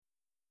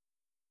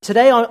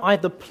Today I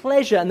have the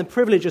pleasure and the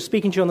privilege of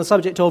speaking to you on the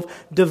subject of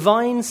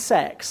divine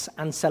sex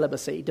and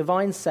celibacy.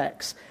 Divine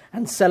sex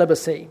and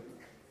celibacy.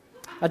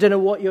 I don't know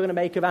what you're going to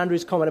make of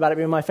Andrew's comment about it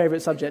being my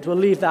favourite subject. We'll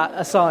leave that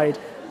aside.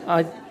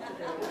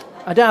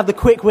 I don't have the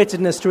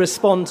quick-wittedness to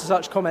respond to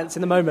such comments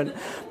in the moment.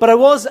 But I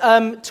was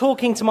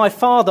talking to my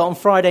father on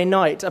Friday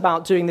night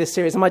about doing this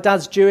series. And my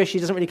dad's Jewish. He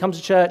doesn't really come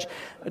to church.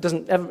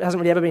 Hasn't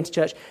really ever been to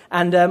church.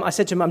 And I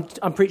said to him,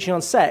 I'm preaching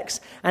on sex.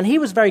 And he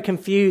was very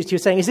confused. He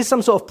was saying, is this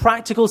some sort of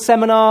practical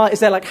seminar? Is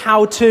there like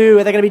how-to?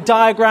 Are there going to be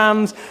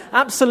diagrams?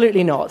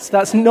 Absolutely not.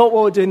 That's not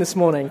what we're doing this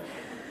morning.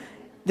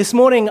 This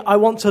morning, I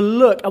want to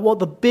look at what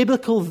the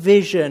biblical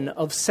vision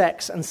of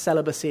sex and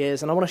celibacy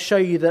is. And I want to show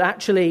you that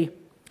actually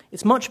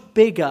it's much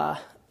bigger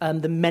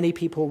than many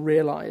people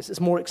realize.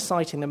 It's more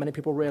exciting than many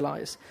people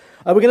realize.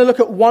 We're going to look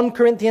at 1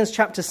 Corinthians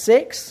chapter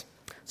 6. So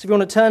if you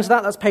want to turn to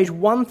that, that's page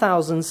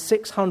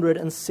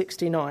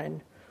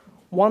 1669.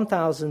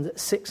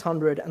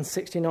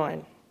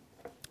 1669.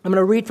 I'm going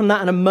to read from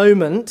that in a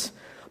moment.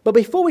 But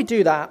before we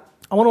do that,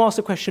 I want to ask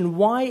the question,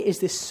 why is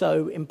this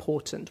so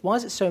important? Why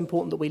is it so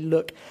important that we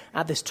look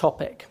at this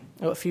topic?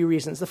 There are a few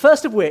reasons. The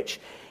first of which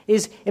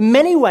is, in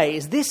many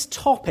ways, this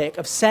topic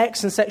of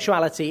sex and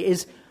sexuality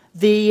is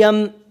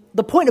the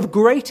point of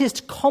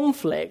greatest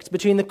conflict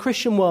between the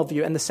Christian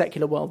worldview and the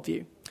secular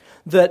worldview.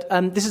 That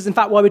this is, in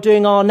fact, why we're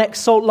doing our next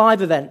Salt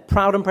Live event,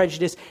 Proud and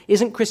Prejudiced.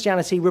 Isn't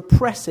Christianity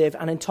repressive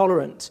and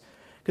intolerant?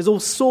 Because all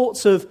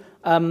sorts of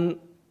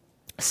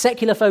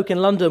secular folk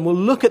in London will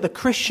look at the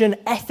Christian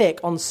ethic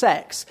on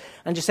sex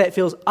and just say it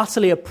feels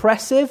utterly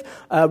oppressive,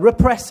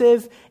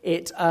 repressive.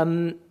 It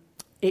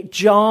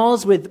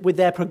jars with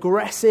their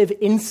progressive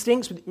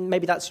instincts.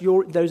 Maybe those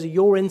are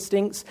your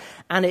instincts,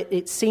 and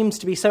it seems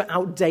to be so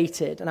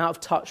outdated and out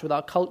of touch with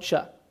our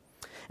culture.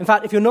 In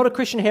fact, if you're not a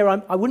Christian here,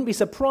 I wouldn't be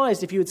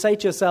surprised if you would say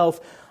to yourself,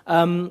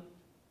 I'm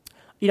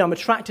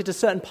attracted to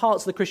certain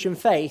parts of the Christian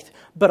faith,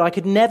 but I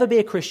could never be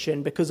a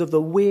Christian because of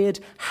the weird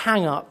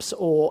hang-ups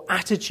or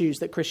attitudes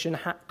that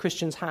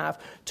Christians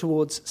have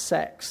towards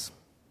sex.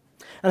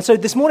 And so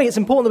this morning it's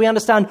important that we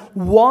understand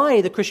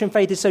why the Christian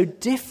faith is so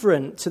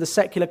different to the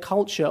secular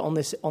culture on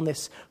this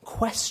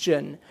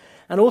question.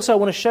 And also I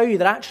want to show you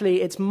that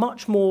actually it's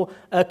much more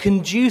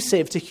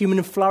conducive to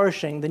human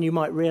flourishing than you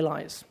might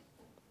realize.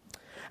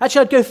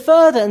 Actually, I'd go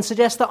further and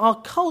suggest that our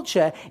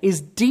culture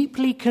is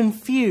deeply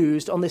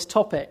confused on this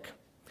topic.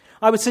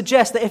 I would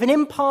suggest that if an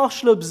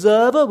impartial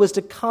observer was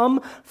to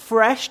come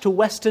fresh to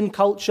Western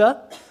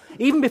culture,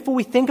 even before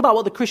we think about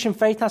what the Christian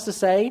faith has to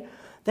say,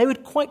 they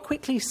would quite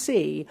quickly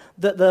see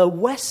that the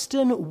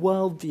Western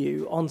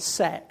worldview on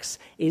sex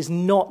is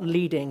not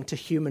leading to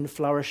human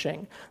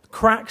flourishing.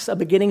 Cracks are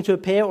beginning to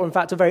appear, or in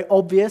fact are very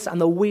obvious,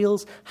 and the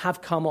wheels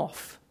have come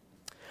off.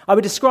 I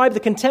would describe the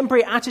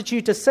contemporary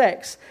attitude to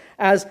sex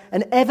as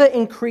an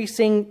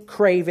ever-increasing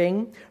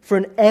craving for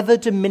an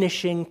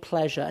ever-diminishing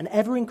pleasure. An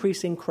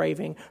ever-increasing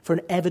craving for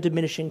an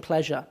ever-diminishing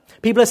pleasure.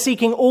 People are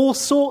seeking all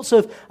sorts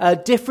of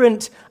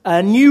different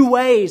new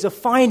ways of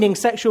finding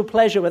sexual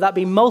pleasure, whether that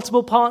be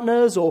multiple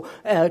partners or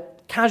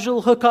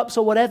casual hookups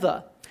or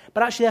whatever.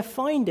 But actually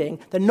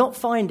they're not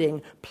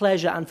finding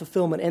pleasure and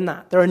fulfillment in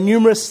that. There are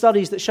numerous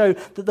studies that show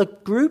that the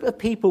group of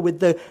people with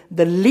the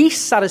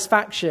least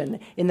satisfaction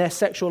in their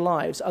sexual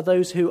lives are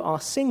those who are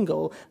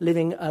single,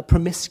 living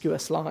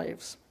promiscuous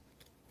lives.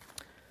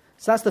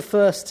 So that's the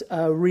first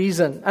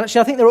reason. And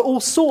actually I think there are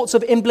all sorts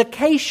of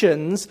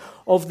implications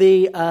of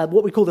the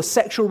what we call the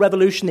sexual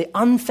revolution, the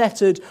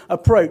unfettered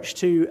approach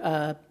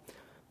to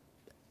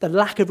the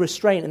lack of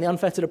restraint and the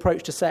unfettered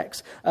approach to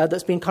sex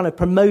that's been kind of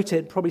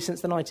promoted probably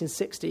since the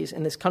 1960s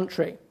in this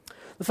country.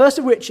 The first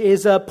of which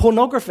is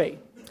pornography.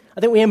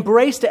 I think we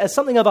embraced it as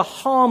something of a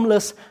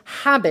harmless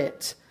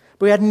habit,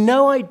 but we had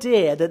no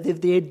idea that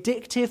the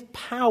addictive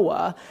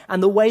power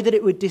and the way that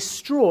it would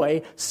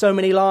destroy so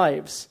many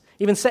lives.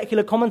 Even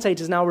secular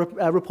commentators now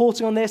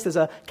reporting on this. There's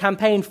a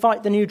campaign,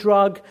 Fight the New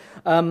Drug.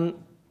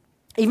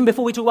 Even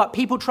before we talk about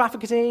people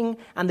trafficking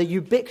and the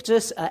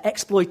ubiquitous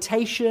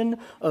exploitation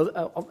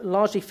of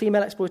largely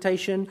female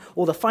exploitation,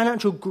 or the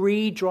financial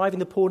greed driving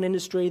the porn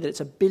industry, that it's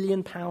 £1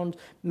 billion,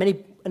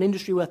 an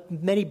industry worth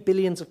many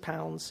billions of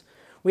pounds.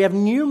 We have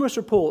numerous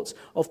reports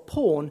of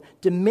porn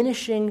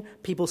diminishing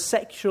people's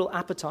sexual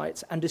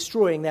appetites and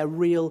destroying their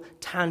real,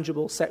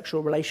 tangible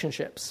sexual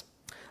relationships.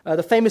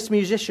 The famous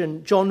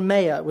musician John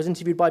Mayer was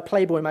interviewed by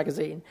Playboy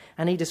magazine,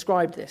 and he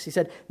described this. He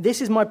said,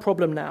 "This is my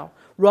problem now.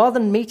 Rather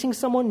than meeting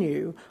someone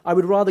new, I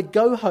would rather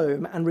go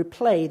home and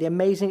replay the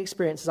amazing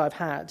experiences I've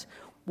had.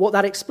 What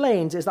that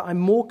explains is that I'm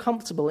more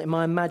comfortable in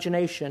my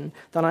imagination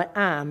than I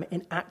am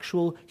in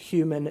actual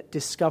human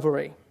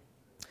discovery."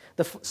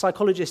 The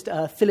psychologist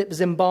Philip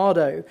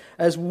Zimbardo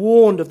has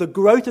warned of the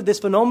growth of this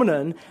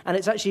phenomenon, and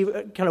it's actually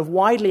kind of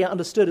widely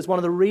understood as one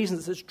of the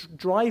reasons that's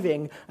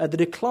driving the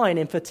decline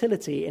in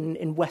fertility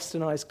in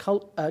westernized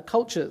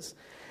cultures.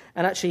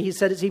 And actually, he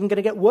said it's even going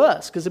to get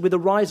worse, because with the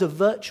rise of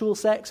virtual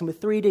sex and with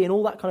 3D and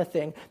all that kind of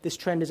thing, this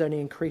trend is only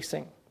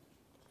increasing.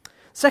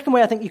 Second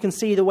way I think you can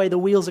see the way the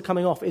wheels are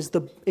coming off is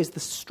the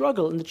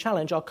struggle and the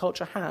challenge our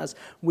culture has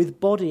with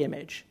body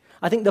image.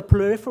 I think the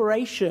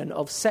proliferation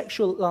of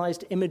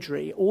sexualized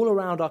imagery all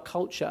around our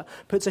culture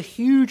puts a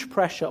huge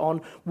pressure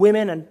on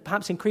women and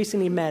perhaps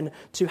increasingly men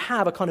to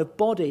have a kind of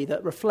body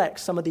that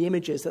reflects some of the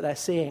images that they're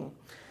seeing.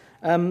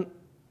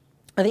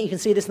 I think you can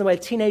see this in the way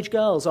teenage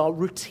girls are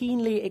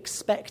routinely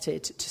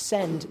expected to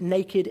send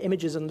naked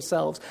images of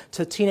themselves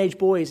to teenage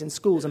boys in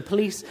schools, and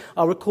police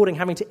are recording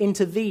having to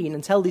intervene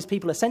and tell these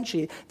people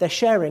essentially they're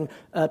sharing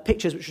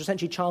pictures which are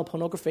essentially child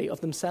pornography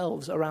of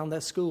themselves around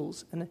their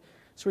schools. And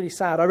it's really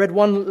sad. I read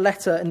one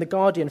letter in The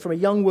Guardian from a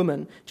young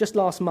woman just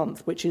last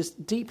month, which is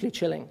deeply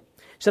chilling.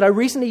 She said, "I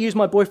recently used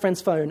my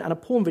boyfriend's phone and a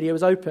porn video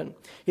was open.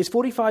 His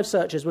 45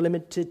 searches were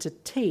limited to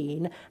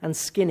teen and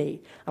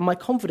skinny, and my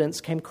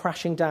confidence came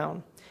crashing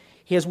down.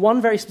 He has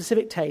one very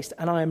specific taste,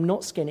 and I am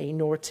not skinny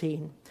nor a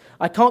teen.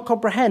 I can't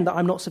comprehend that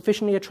I'm not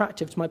sufficiently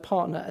attractive to my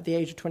partner at the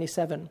age of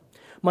 27.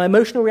 My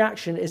emotional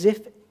reaction is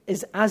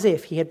as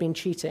if he had been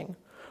cheating.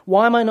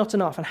 Why am I not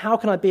enough, and how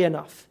can I be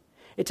enough?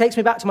 It takes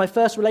me back to my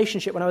first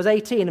relationship when I was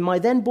 18, and my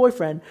then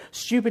boyfriend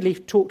stupidly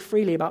talked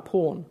freely about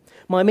porn.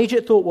 My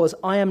immediate thought was,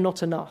 I am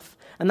not enough.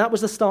 And that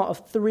was the start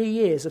of 3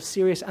 years of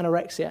serious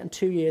anorexia and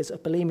 2 years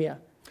of bulimia.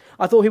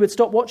 I thought he would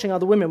stop watching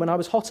other women when I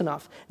was hot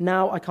enough.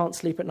 Now I can't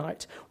sleep at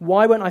night.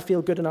 Why won't I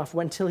feel good enough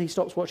until he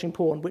stops watching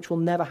porn, which will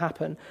never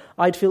happen?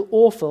 I'd feel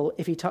awful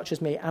if he touches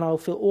me, and I'll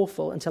feel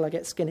awful until I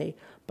get skinny,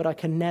 but I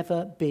can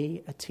never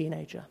be a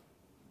teenager."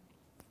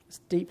 It's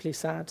deeply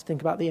sad to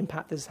think about the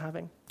impact this is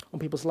having on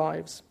people's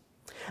lives.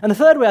 And the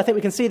third way I think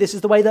we can see this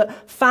is the way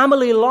that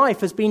family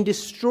life has been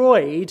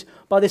destroyed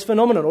by this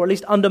phenomenon, or at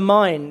least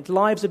undermined.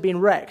 Lives have been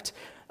wrecked.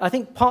 I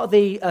think part of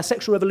the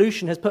sexual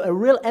revolution has put a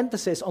real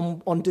emphasis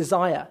on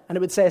desire. And it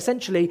would say,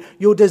 essentially,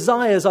 your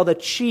desires are the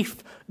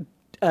chief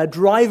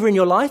driver in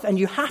your life, and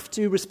you have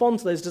to respond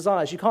to those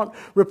desires. You can't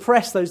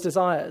repress those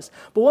desires.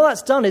 But what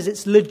that's done is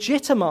it's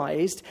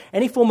legitimized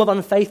any form of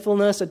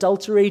unfaithfulness,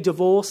 adultery,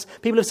 divorce.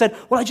 People have said,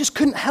 well, I just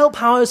couldn't help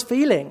how I was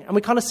feeling. And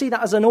we kind of see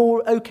that as an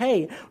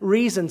all-okay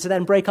reason to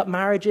then break up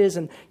marriages,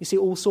 and you see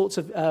all sorts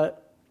of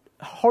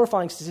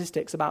horrifying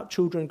statistics about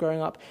children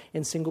growing up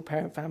in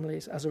single-parent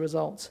families as a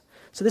result.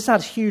 So this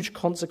has huge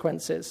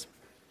consequences.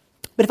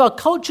 But if our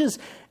culture's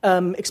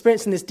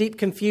experiencing this deep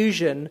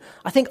confusion,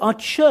 I think our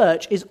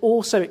church is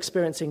also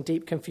experiencing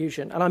deep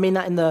confusion. And I mean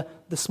that in the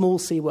small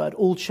c word,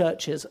 all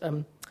churches.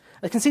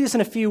 I can see this in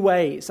a few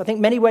ways. I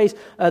think many ways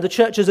the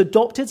church has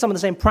adopted some of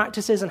the same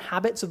practices and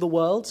habits of the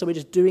world, so we're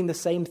just doing the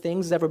same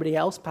things as everybody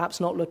else,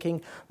 perhaps not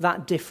looking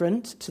that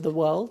different to the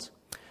world.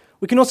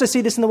 We can also see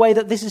this in the way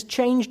that this has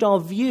changed our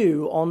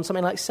view on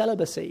something like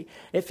celibacy.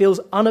 It feels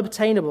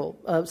unobtainable,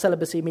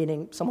 celibacy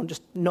meaning someone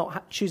just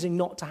choosing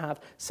not to have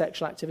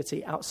sexual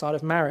activity outside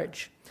of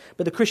marriage.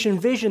 But the Christian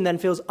vision then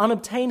feels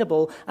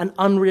unobtainable and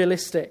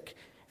unrealistic.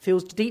 It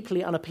feels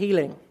deeply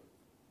unappealing.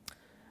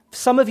 For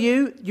some of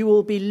you, you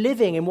will be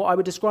living in what I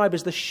would describe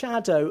as the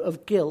shadow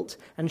of guilt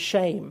and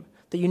shame,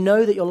 that you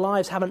know that your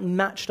lives haven't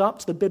matched up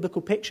to the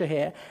biblical picture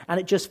here, and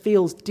it just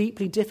feels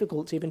deeply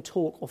difficult to even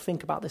talk or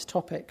think about this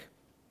topic.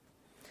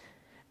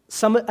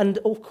 And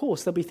of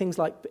course, there'll be things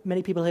like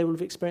many people here will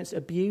have experienced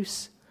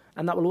abuse,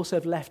 and that will also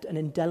have left an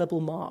indelible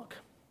mark.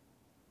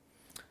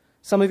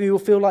 Some of you will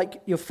feel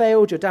like you're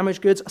failed, you're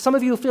damaged goods. Some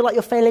of you will feel like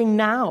you're failing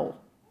now,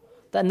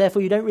 and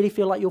therefore you don't really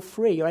feel like you're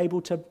free, you're able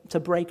to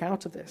break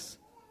out of this.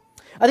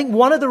 I think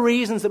one of the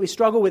reasons that we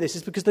struggle with this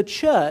is because the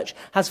church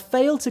has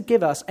failed to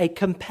give us a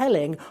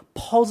compelling,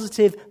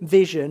 positive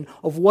vision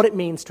of what it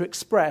means to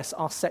express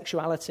our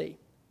sexuality.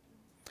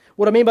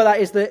 What I mean by that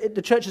is that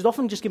the church is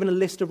often just given a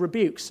list of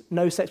rebukes.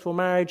 No sex before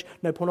marriage,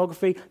 no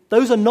pornography.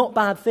 Those are not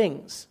bad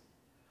things.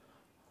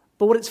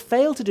 But what it's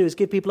failed to do is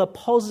give people a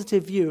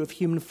positive view of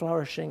human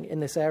flourishing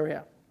in this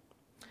area.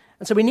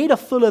 And so we need a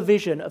fuller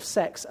vision of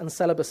sex and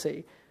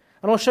celibacy.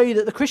 And I'll show you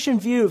that the Christian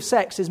view of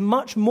sex is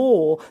much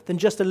more than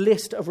just a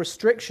list of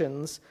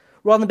restrictions.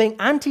 Rather than being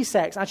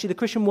anti-sex, actually the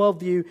Christian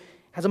worldview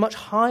has a much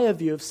higher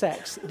view of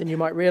sex than you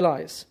might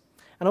realize.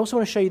 And I also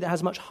want to show you that it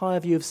has a much higher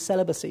view of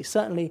celibacy,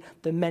 certainly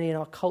than many in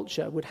our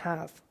culture would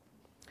have.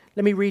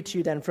 Let me read to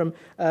you then from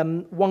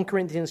 1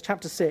 Corinthians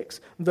chapter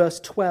 6, verse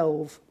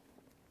 12.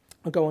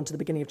 I'll go on to the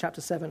beginning of chapter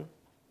 7.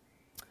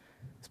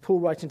 It's Paul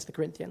writing to the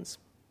Corinthians.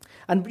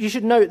 And you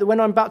should note that when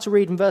I'm about to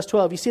read in verse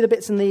 12, you see the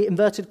bits in the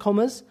inverted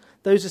commas?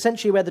 Those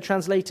essentially where the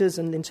translators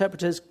and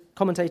interpreters,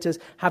 commentators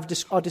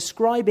are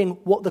describing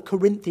what the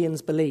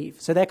Corinthians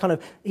believe. So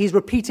he's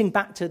repeating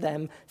back to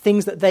them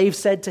things that they've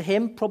said to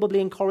him, probably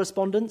in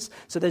correspondence.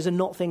 So those are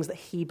not things that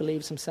he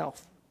believes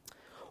himself.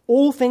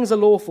 All things are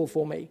lawful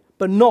for me,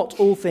 but not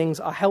all things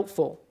are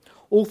helpful.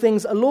 All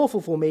things are lawful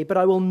for me, but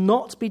I will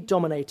not be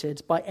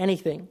dominated by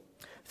anything.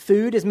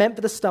 Food is meant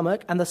for the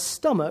stomach, and the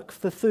stomach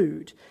for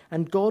food,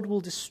 and God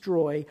will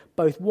destroy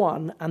both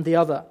one and the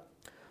other.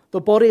 The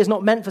body is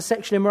not meant for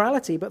sexual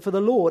immorality, but for the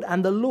Lord,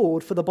 and the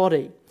Lord for the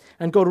body.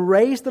 And God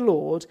raised the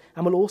Lord,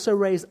 and will also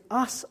raise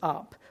us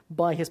up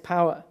by his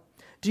power.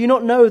 Do you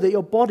not know that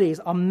your bodies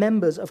are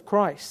members of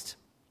Christ?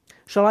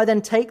 Shall I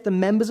then take the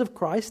members of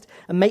Christ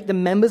and make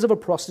them members of a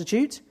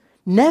prostitute?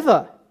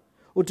 Never!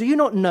 Or do you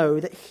not know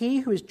that he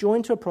who is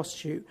joined to a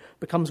prostitute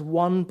becomes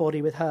one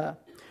body with her?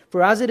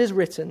 For as it is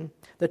written,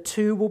 the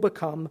two will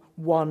become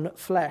one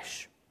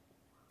flesh.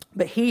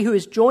 But he who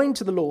is joined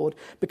to the Lord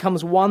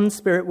becomes one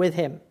spirit with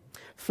him.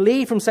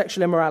 Flee from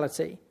sexual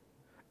immorality.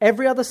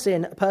 Every other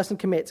sin a person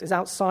commits is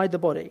outside the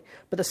body,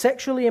 but the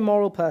sexually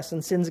immoral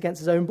person sins against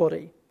his own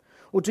body.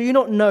 Or do you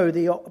not know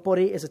that your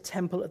body is a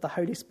temple of the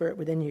Holy Spirit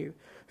within you,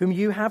 whom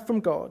you have from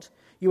God?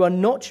 You are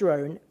not your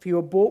own, for you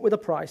are bought with a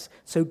price,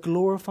 so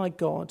glorify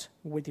God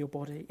with your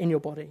body, in your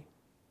body.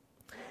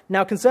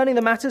 Now concerning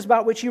the matters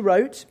about which you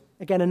wrote,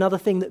 again another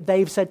thing that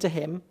they've said to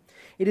him,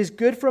 it is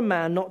good for a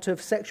man not to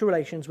have sexual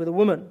relations with a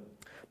woman.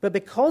 But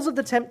because of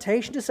the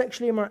temptation to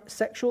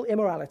sexual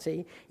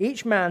immorality,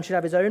 each man should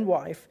have his own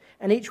wife,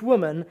 and each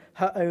woman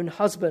her own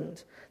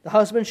husband. The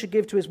husband should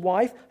give to his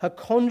wife her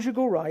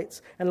conjugal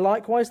rights, and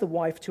likewise the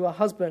wife to her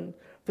husband.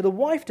 For the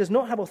wife does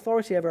not have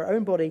authority over her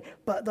own body,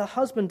 but the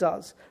husband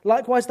does.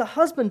 Likewise, the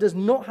husband does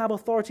not have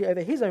authority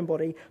over his own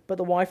body, but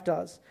the wife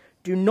does.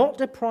 Do not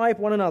deprive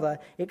one another,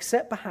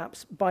 except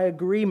perhaps by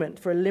agreement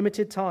for a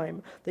limited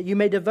time, that you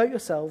may devote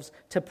yourselves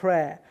to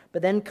prayer,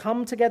 but then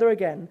come together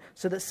again,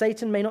 so that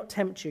Satan may not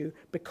tempt you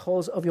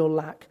because of your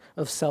lack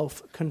of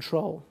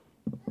self-control.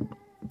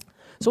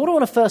 So what I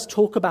want to first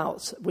talk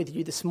about with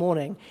you this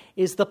morning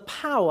is the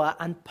power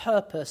and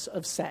purpose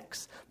of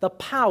sex. The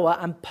power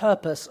and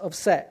purpose of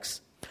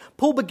sex.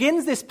 Paul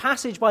begins this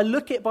passage by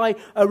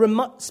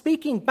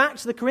speaking back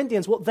to the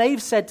Corinthians what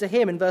they've said to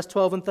him in verse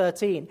 12 and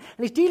 13.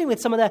 And he's dealing with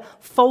some of their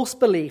false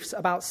beliefs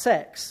about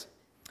sex.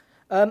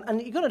 And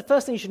the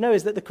first thing you should know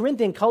is that the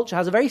Corinthian culture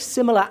has a very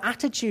similar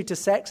attitude to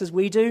sex as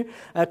we do.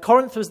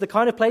 Corinth was the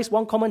kind of place,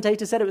 one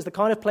commentator said it was the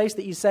kind of place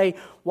that you say,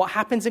 what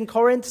happens in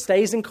Corinth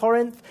stays in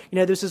Corinth. You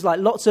know, this is like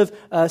lots of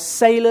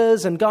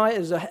sailors and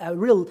guys. There's a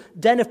real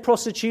den of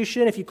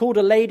prostitution. If you called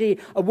a lady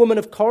a woman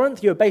of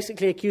Corinth, you're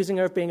basically accusing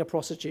her of being a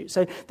prostitute.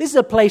 So this is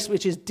a place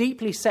which is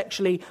deeply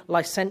sexually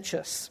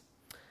licentious.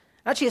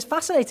 Actually, it's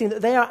fascinating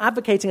that they are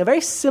advocating a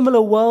very similar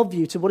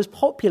worldview to what is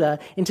popular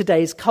in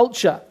today's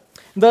culture.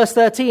 In verse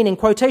 13, in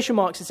quotation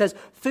marks, it says,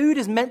 food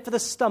is meant for the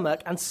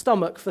stomach and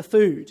stomach for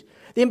food.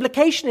 The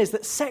implication is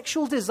that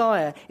sexual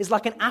desire is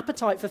like an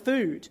appetite for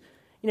food.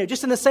 You know,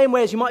 just in the same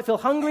way as you might feel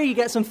hungry, you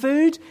get some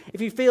food.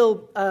 If you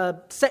feel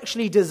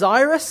sexually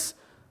desirous,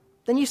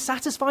 then you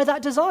satisfy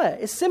that desire.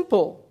 It's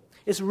simple.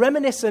 It's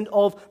reminiscent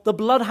of the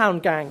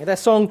Bloodhound Gang, their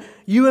song,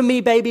 You and Me,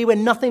 Baby, we're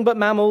nothing but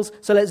mammals,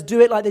 so let's do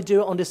it like they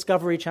do it on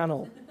Discovery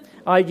Channel.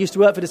 I used to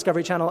work for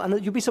Discovery Channel,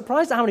 and you'd be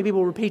surprised at how many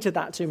people repeated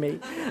that to me.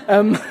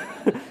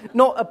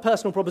 Not a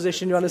personal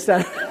proposition, you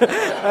understand.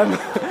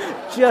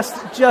 They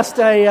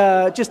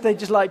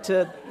just like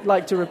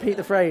to repeat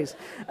the phrase.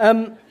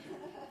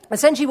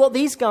 Essentially, what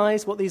these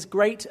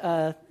great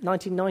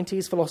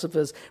 1990s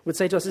philosophers would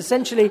say to us,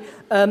 essentially,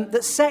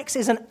 that sex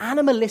is an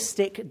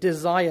animalistic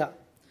desire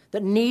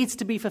that needs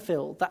to be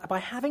fulfilled. That by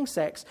having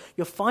sex,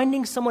 you're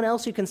finding someone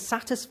else who can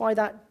satisfy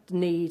that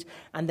need,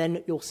 and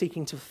then you're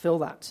seeking to fulfill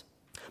that.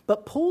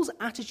 But Paul's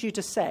attitude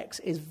to sex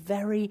is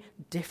very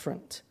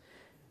different.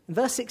 In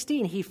verse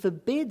 16, he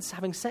forbids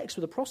having sex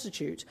with a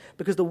prostitute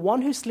because the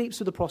one who sleeps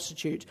with a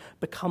prostitute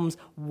becomes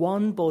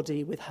one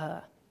body with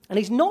her. And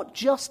he's not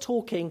just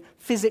talking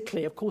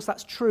physically. Of course,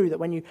 that's true that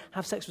when you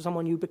have sex with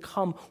someone, you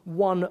become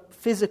one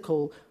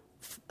physical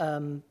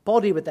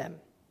body with them.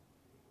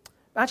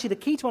 Actually, the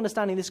key to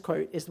understanding this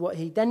quote is what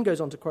he then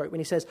goes on to quote when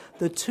he says,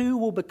 the two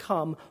will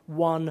become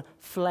one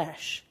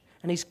flesh.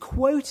 And he's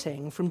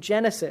quoting from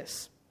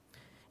Genesis.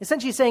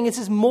 Essentially saying this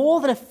is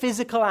more than a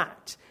physical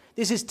act.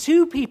 This is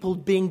two people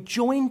being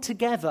joined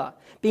together,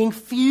 being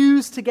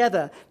fused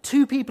together,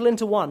 two people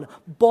into one,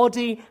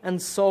 body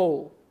and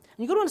soul. And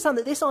you've got to understand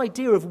that this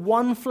idea of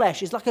one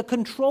flesh is like a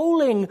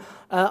controlling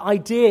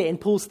idea in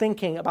Paul's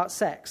thinking about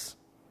sex.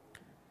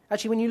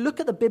 Actually, when you look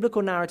at the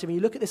biblical narrative and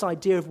you look at this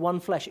idea of one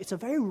flesh, it's a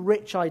very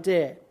rich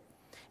idea.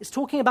 It's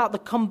talking about the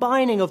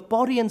combining of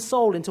body and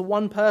soul into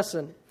one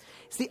person.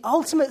 It's the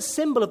ultimate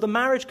symbol of the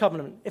marriage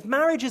covenant. If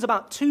marriage is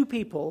about two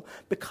people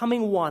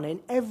becoming one in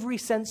every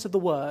sense of the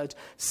word,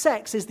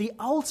 sex is the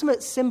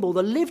ultimate symbol,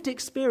 the lived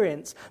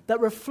experience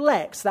that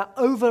reflects that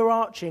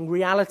overarching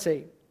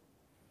reality.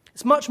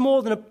 It's much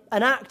more than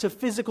an act of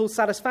physical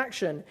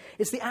satisfaction.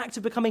 It's the act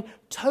of becoming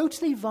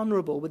totally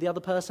vulnerable with the other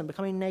person,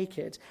 becoming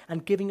naked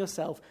and giving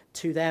yourself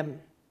to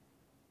them.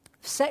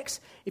 Sex,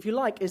 if you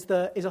like, is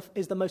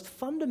the most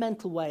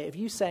fundamental way of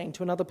you saying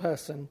to another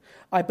person,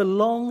 I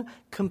belong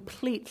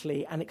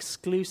completely and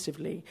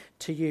exclusively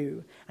to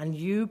you, and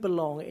you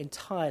belong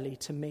entirely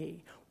to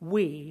me.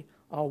 We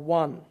are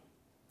one.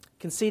 You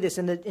can see this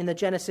in the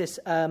Genesis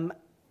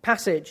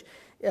passage,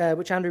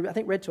 which Andrew, I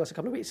think, read to us a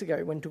couple of weeks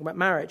ago when talking about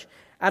marriage.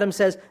 Adam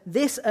says,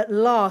 this at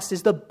last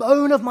is the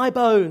bone of my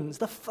bones,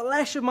 the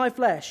flesh of my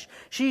flesh.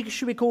 She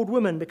should be called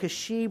woman because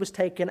she was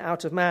taken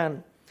out of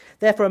man.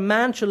 Therefore, a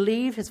man shall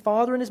leave his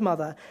father and his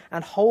mother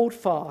and hold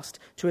fast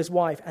to his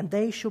wife, and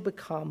they shall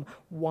become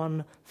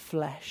one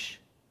flesh.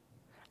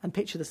 And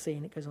picture the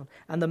scene, it goes on.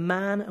 And the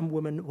man and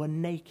woman were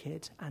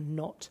naked and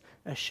not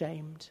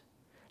ashamed.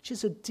 Which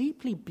is a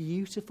deeply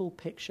beautiful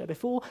picture.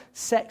 Before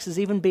sex has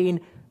even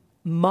been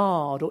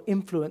marred or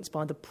influenced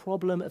by the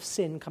problem of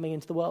sin coming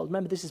into the world.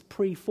 Remember, this is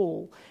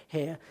pre-fall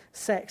here.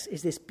 Sex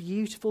is this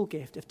beautiful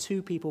gift of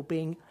two people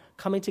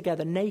coming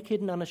together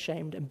naked and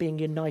unashamed and being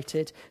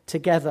united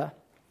together.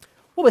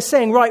 What we're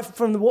saying right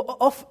from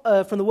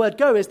the word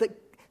go is that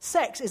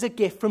sex is a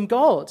gift from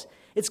God.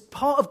 It's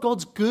part of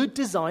God's good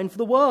design for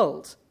the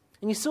world.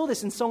 And you saw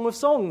this in Song of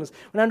Songs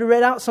when Andrew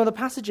read out some of the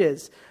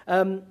passages.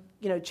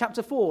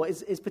 Chapter 4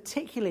 is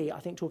particularly, I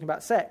think, talking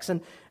about sex.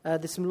 And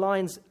there's some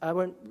lines, I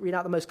won't read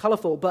out the most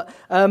colourful, but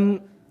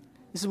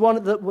this is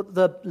one that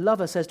the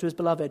lover says to his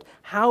beloved,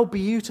 "How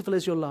beautiful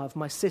is your love,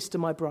 my sister,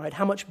 my bride.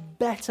 How much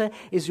better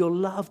is your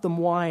love than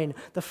wine,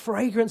 the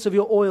fragrance of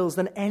your oils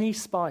than any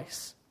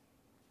spice."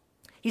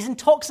 He's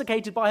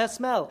intoxicated by her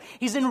smell.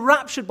 He's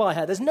enraptured by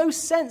her. There's no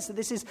sense that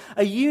this is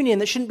a union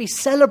that shouldn't be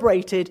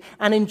celebrated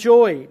and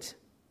enjoyed.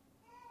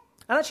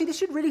 And actually, this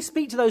should really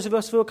speak to those of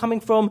us who are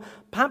coming from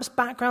perhaps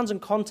backgrounds and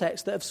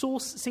contexts that have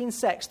seen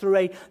sex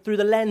through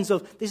the lens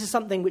of this is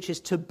something which is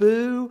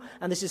taboo,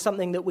 and this is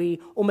something that we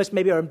almost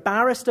maybe are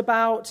embarrassed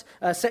about.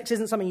 Sex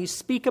isn't something you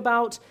speak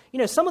about.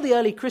 Some of the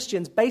early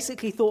Christians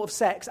basically thought of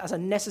sex as a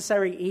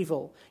necessary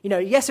evil.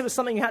 Yes, it was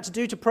something you had to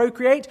do to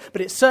procreate,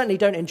 but it certainly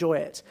don't enjoy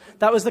it.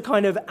 That was the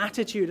kind of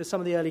attitude of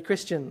some of the early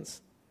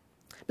Christians.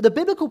 But the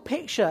biblical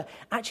picture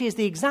actually is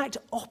the exact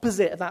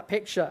opposite of that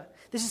picture.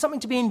 This is something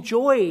to be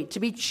enjoyed, to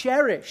be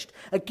cherished,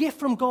 a gift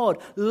from God,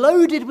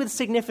 loaded with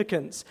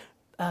significance.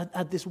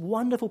 This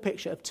wonderful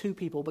picture of two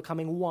people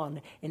becoming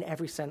one in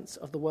every sense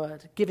of the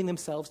word, giving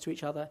themselves to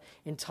each other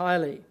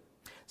entirely.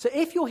 So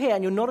if you're here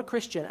and you're not a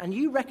Christian and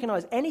you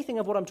recognize anything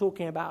of what I'm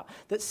talking about,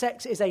 that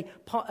sex is a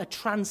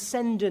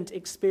transcendent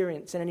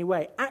experience in any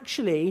way,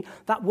 actually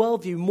that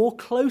worldview more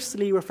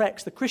closely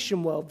reflects the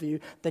Christian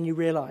worldview than you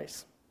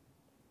realize.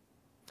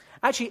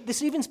 Actually,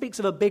 this even speaks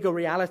of a bigger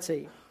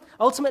reality.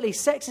 Ultimately,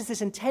 sex is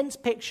this intense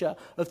picture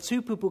of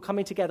two people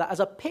coming together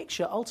as a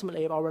picture,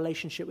 ultimately, of our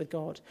relationship with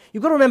God.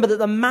 You've got to remember that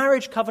the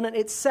marriage covenant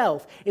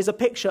itself is a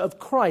picture of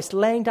Christ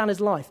laying down his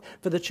life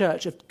for the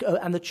church,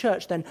 and the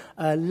church then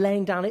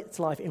laying down its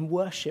life in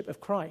worship of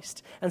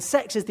Christ. And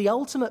sex is the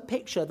ultimate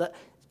picture that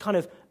kind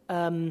of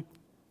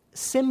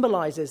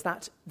symbolizes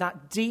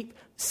that deep,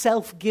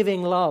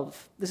 self-giving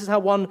love. This is how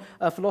one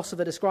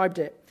philosopher described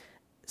it.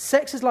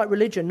 Sex is like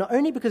religion, not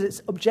only because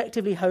it's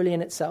objectively holy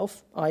in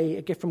itself, i.e.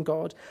 a gift from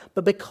God,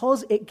 but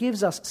because it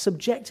gives us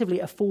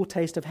subjectively a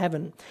foretaste of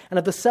heaven and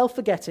of the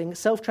self-forgetting,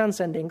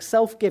 self-transcending,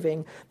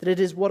 self-giving that it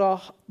is what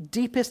our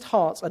deepest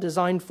hearts are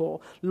designed for,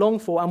 long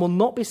for, and will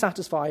not be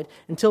satisfied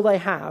until they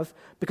have,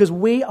 because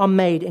we are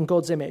made in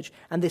God's image,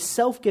 and this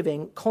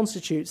self-giving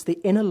constitutes the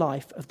inner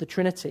life of the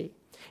Trinity.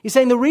 He's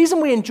saying the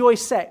reason we enjoy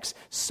sex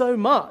so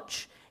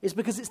much is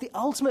because it's the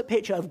ultimate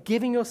picture of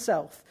giving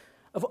yourself,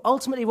 of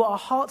ultimately what our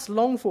hearts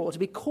long for, to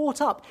be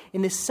caught up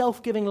in this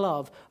self-giving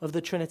love of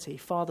the Trinity,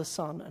 Father,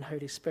 Son, and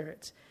Holy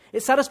Spirit.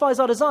 It satisfies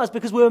our desires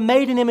because we were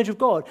made in the image of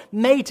God,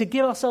 made to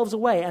give ourselves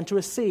away and to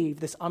receive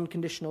this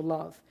unconditional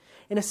love.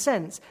 In a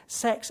sense,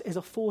 sex is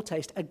a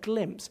foretaste, a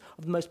glimpse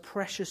of the most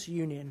precious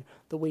union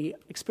that we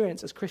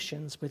experience as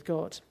Christians with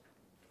God.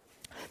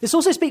 This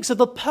also speaks of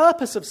the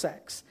purpose of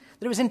sex,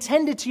 that it was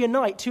intended to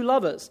unite two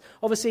lovers.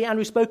 Obviously,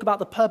 Andrew spoke about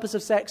the purpose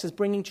of sex as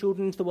bringing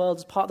children into the world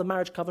as part of the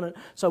marriage covenant,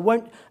 so I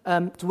won't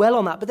dwell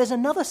on that. But there's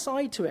another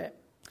side to it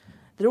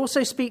that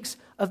also speaks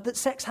of that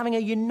sex having a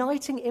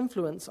uniting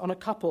influence on a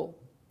couple.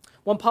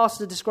 One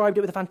pastor described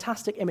it with a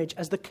fantastic image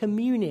as the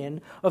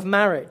communion of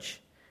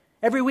marriage.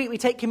 Every week we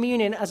take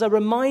communion as a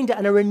reminder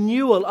and a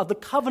renewal of the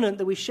covenant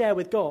that we share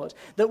with God,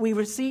 that we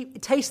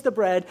taste the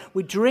bread,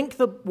 we drink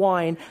the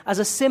wine as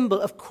a symbol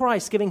of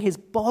Christ giving his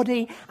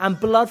body and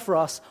blood for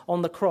us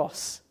on the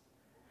cross.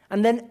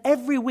 And then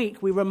every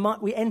week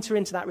we enter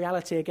into that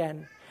reality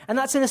again. And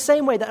that's in the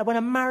same way that when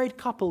a married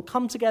couple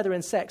come together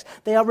in sex,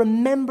 they are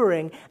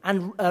remembering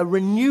and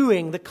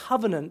renewing the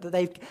covenant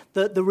that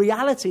the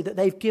reality that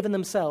they've given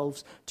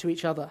themselves to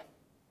each other.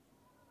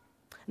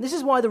 And this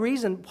is part of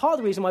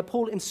the reason why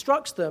Paul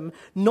instructs them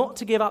not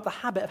to give up the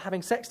habit of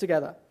having sex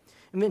together.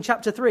 And in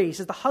chapter 3, he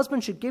says the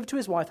husband should give to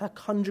his wife her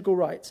conjugal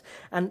rights,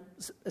 and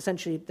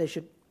essentially they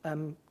should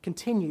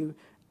continue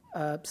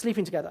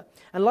sleeping together.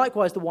 And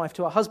likewise the wife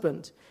to her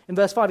husband. In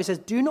verse 5, he says,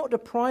 do not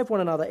deprive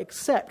one another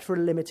except for a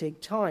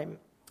limited time.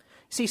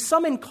 See,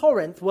 some in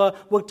Corinth were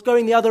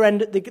going the other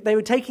end. They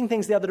were taking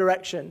things the other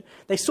direction.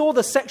 They saw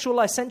the sexual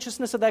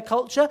licentiousness of their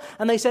culture,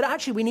 and they said,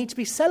 actually, we need to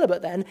be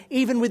celibate then,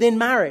 even within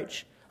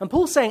marriage. And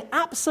Paul's saying,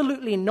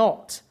 absolutely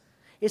not.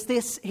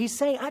 He's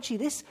saying, actually,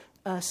 this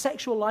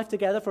sexual life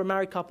together for a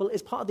married couple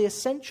is part of the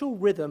essential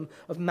rhythm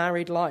of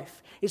married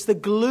life. It's the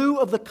glue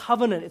of the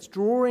covenant. It's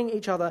drawing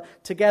each other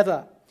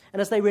together.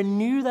 And as they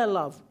renew their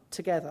love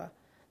together,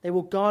 they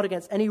will guard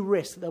against any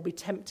risk that they'll be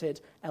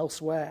tempted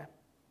elsewhere.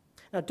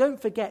 Now,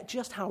 don't forget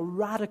just how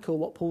radical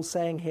what Paul's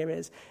saying here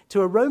is.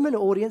 To a Roman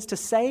audience, to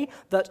say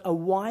that a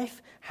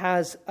wife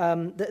has,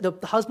 the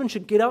husband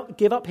should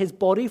give up his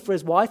body for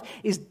his wife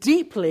is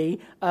deeply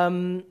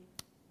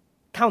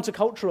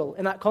countercultural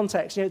in that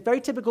context. It's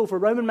very typical for a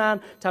Roman man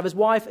to have his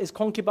wife, his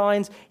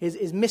concubines,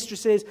 his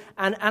mistresses,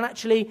 and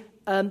actually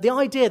the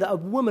idea that a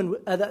woman,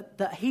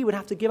 that he would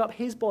have to give up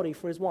his body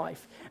for his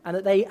wife and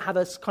that they have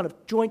a kind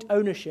of joint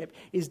ownership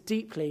is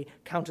deeply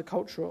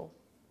countercultural.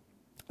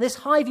 This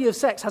high view of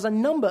sex has a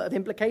number of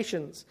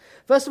implications.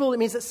 First of all, it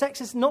means that sex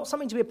is not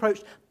something to be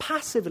approached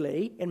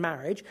passively in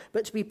marriage,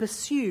 but to be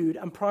pursued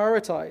and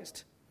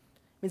prioritized.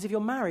 It means if you're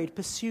married,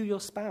 pursue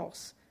your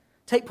spouse.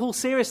 Take Paul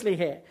seriously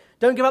here.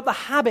 Don't give up the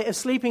habit of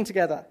sleeping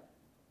together.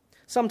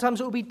 Sometimes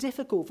it will be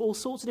difficult for all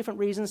sorts of different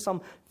reasons,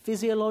 some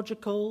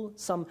physiological,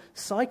 some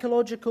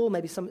psychological,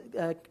 maybe some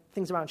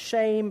things around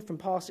shame from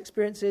past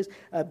experiences,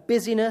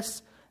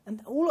 busyness.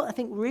 And all I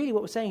think really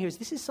what we're saying here is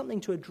this is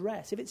something to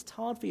address. If it's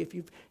hard for you, if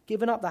you've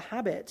given up the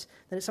habit,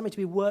 then it's something to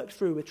be worked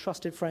through with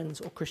trusted friends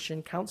or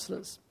Christian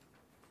counselors.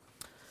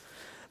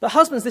 But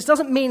husbands, this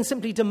doesn't mean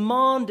simply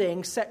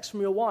demanding sex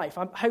from your wife.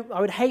 I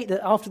would hate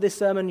that after this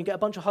sermon you get a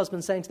bunch of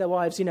husbands saying to their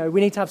wives,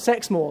 we need to have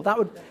sex more. That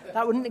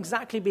wouldn't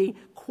exactly be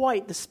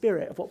quite the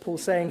spirit of what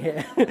Paul's saying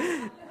here.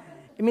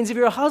 It means if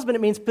you're a husband,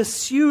 it means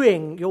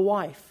pursuing your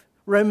wife,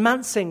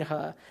 romancing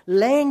her,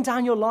 laying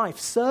down your life,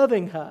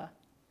 serving her.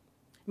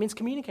 It means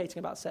communicating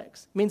about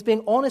sex. It means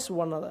being honest with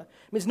one another.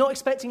 It means not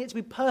expecting it to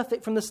be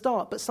perfect from the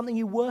start, but something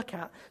you work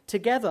at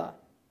together.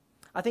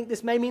 I think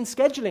this may mean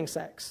scheduling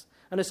sex.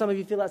 I know some of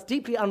you feel that's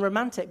deeply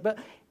unromantic, but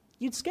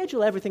you'd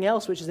schedule everything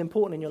else which is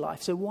important in your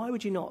life, so why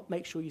would you not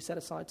make sure you set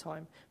aside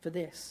time for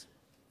this?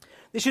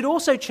 This should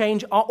also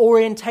change our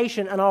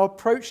orientation and our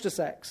approach to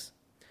sex.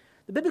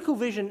 The biblical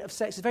vision of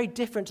sex is very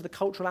different to the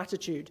cultural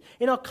attitude.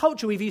 In our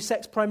culture, we view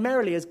sex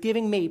primarily as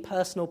giving me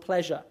personal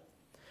pleasure.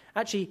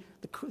 Actually,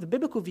 the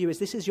biblical view is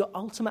this is your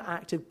ultimate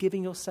act of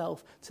giving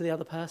yourself to the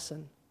other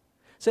person.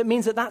 So it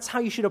means that that's how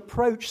you should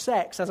approach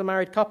sex as a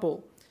married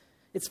couple.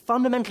 It's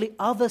fundamentally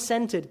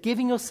other-centered,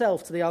 giving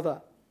yourself to the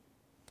other.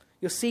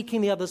 You're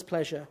seeking the other's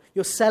pleasure.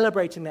 You're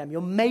celebrating them.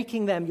 You're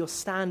making them your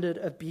standard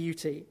of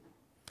beauty.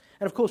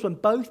 And of course, when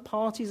both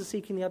parties are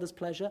seeking the other's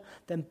pleasure,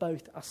 then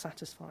both are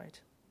satisfied.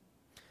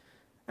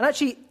 And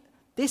actually,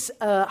 this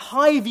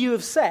high view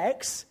of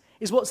sex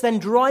is what's then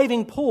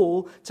driving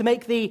Paul to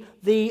make the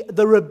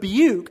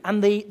rebuke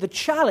and the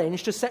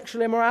challenge to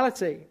sexual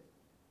immorality.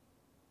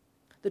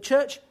 The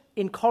church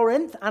in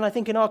Corinth, and I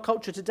think in our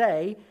culture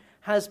today,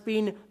 has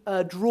been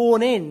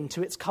drawn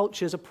into its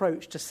culture's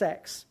approach to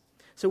sex.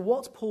 So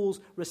what's Paul's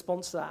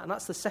response to that? And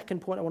that's the second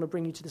point I want to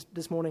bring you to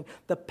this morning,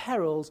 the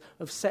perils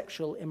of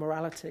sexual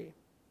immorality.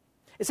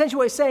 Essentially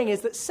what he's saying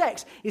is that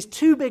sex is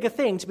too big a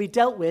thing to be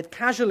dealt with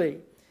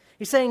casually.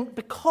 He's saying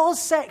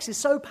because sex is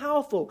so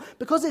powerful,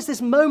 because it's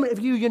this moment of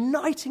you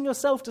uniting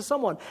yourself to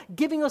someone,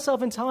 giving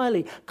yourself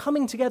entirely,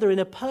 coming together in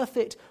the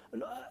perfect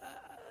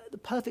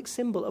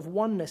symbol of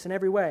oneness in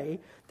every way,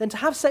 then to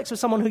have sex with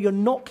someone who you're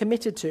not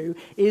committed to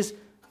is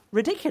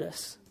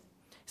ridiculous.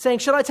 Saying,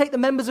 should I take the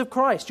members of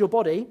Christ, your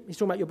body, he's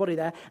talking about your body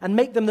there, and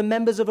make them the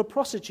members of a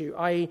prostitute,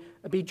 i.e.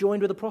 be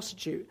joined with a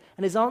prostitute?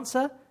 And his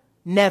answer,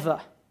 never.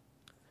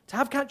 To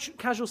have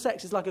casual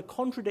sex is like a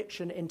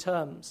contradiction in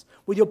terms.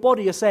 With your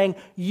body, you're saying,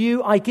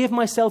 I give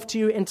myself to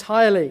you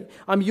entirely.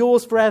 I'm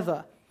yours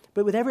forever.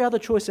 But with every other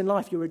choice in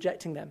life, you're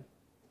rejecting them.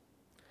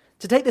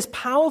 To take this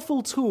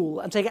powerful tool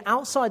and take it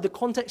outside the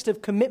context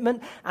of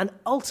commitment and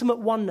ultimate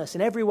oneness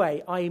in every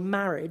way, i.e.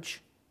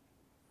 marriage,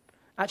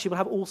 actually will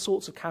have all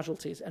sorts of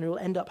casualties and it will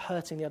end up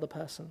hurting the other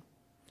person.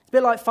 It's a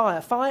bit like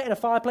fire. Fire in a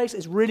fireplace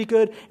is really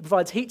good. It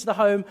provides heat to the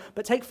home,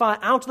 but take fire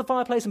out of the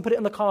fireplace and put it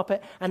on the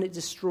carpet and it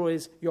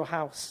destroys your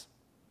house.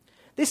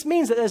 This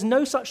means that there's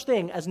no such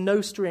thing as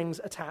no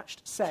strings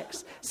attached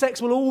sex.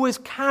 Sex will always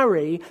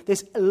carry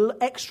this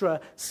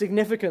extra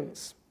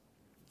significance.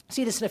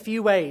 See this in a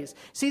few ways.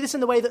 See this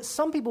in the way that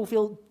some people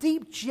feel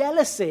deep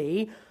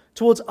jealousy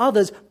towards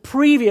others'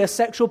 previous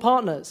sexual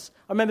partners.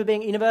 I remember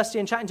being at university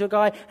and chatting to a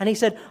guy, and he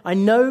said, I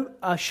know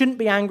I shouldn't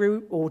be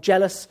angry or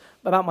jealous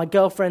about my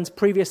girlfriend's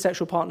previous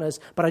sexual partners,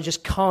 but I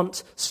just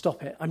can't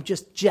stop it. I'm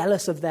just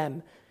jealous of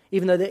them.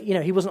 Even though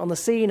he wasn't on the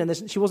scene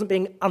and she wasn't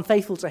being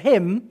unfaithful to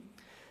him,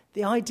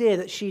 the idea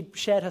that she'd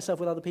shared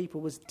herself with other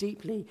people was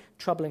deeply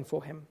troubling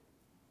for him.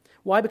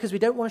 Why? Because we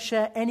don't want to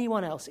share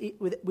anyone else.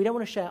 We don't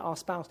want to share our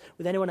spouse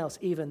with anyone else,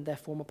 even their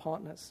former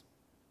partners.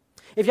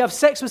 If you have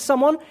sex with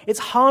someone, it's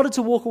harder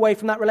to walk away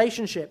from that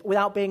relationship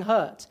without being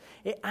hurt.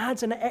 It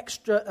adds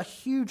a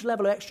huge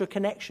level of extra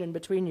connection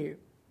between you.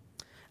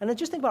 And then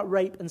just think about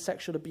rape and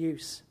sexual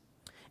abuse.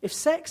 If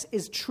sex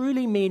is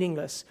truly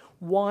meaningless,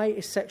 why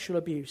is sexual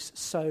abuse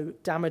so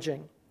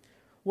damaging?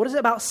 What is it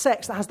about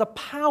sex that has the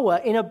power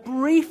in a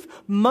brief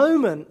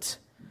moment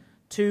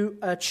to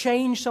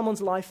change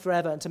someone's life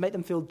forever and to make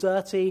them feel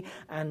dirty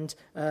and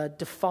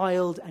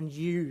defiled and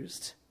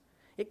used?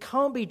 It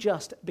can't be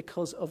just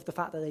because of the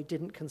fact that they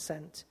didn't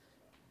consent.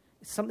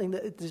 It's something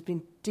that has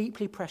been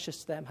deeply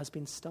precious to them has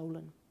been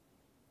stolen.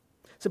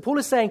 So Paul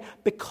is saying,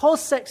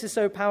 because sex is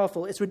so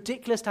powerful, it's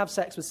ridiculous to have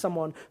sex with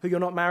someone who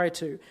you're not married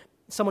to,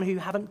 someone who you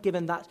haven't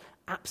given that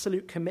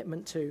absolute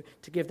commitment to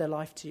give their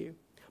life to you.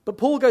 But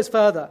Paul goes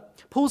further.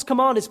 Paul's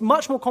command is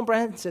much more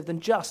comprehensive than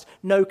just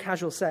no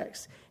casual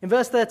sex. In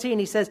verse 13,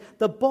 he says,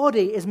 the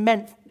body is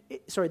meant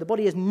the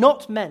body is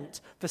not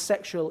meant for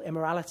sexual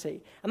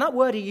immorality. And that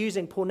word he's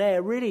using,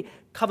 porneia, really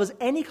covers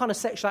any kind of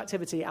sexual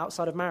activity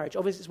outside of marriage.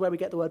 Obviously, it's where we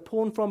get the word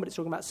porn from, but it's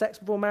talking about sex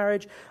before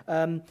marriage,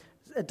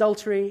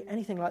 adultery,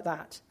 anything like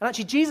that. And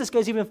actually, Jesus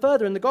goes even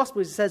further in the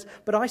Gospels. He says,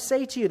 "But I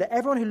say to you that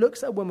everyone who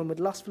looks at a woman with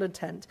lustful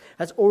intent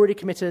has already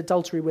committed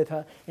adultery with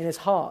her in his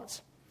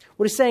heart."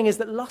 What he's saying is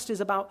that lust is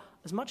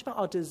as much about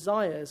our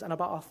desires and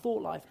about our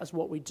thought life as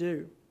what we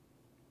do.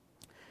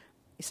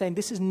 He's saying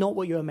this is not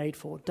what you are made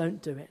for.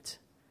 Don't do it.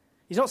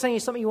 He's not saying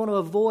it's something you want to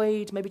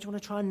avoid, maybe you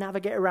want to try and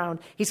navigate around.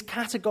 He's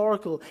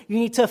categorical. You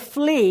need to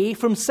flee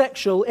from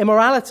sexual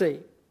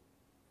immorality.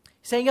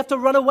 He's saying you have to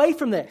run away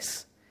from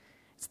this.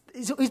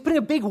 He's putting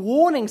a big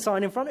warning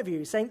sign in front of you.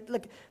 He's saying,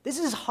 look, this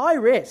is high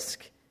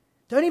risk.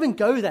 Don't even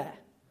go there.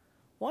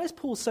 Why is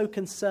Paul so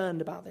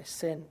concerned about this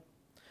sin?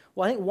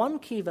 Well, I think one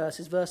key verse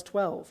is verse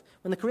 12.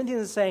 When the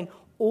Corinthians are saying,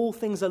 all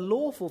things are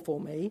lawful for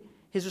me,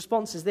 his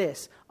response is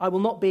this: I will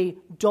not be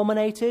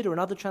dominated, or in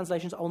other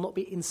translations, I will not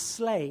be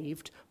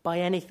enslaved by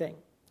anything.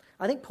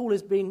 I think Paul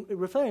is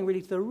referring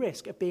really to the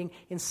risk of being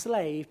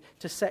enslaved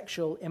to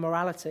sexual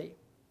immorality.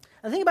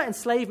 And the thing about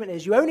enslavement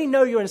is you only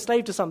know you're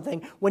enslaved to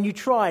something when you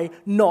try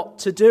not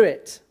to do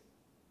it.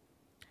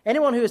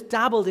 Anyone who has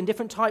dabbled in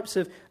different types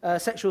of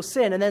sexual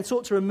sin and then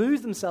sought to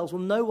remove themselves will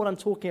know what I'm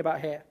talking about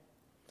here.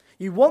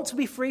 You want to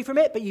be free from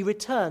it, but you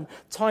return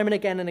time and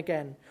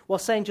again while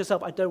saying to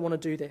yourself, I don't want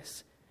to do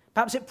this.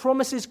 Perhaps it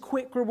promises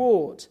quick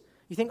reward.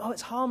 You think, oh,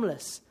 it's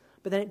harmless.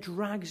 But then it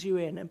drags you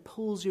in and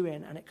pulls you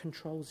in and it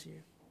controls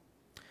you.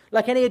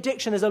 Like any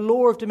addiction, there's a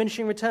law of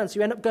diminishing returns. So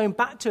you end up going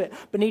back to it,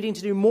 but needing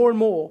to do more and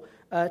more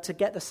to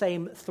get the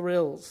same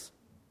thrills.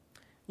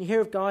 You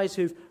hear of guys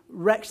who've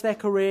wrecked their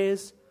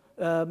careers.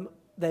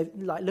 They're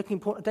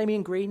like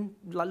Damien Green,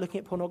 like looking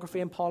at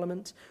pornography in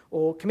Parliament,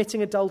 or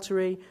committing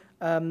adultery,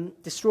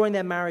 destroying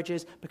their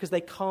marriages because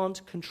they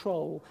can't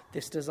control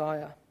this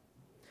desire.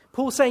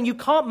 Paul's saying you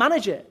can't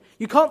manage it.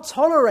 You can't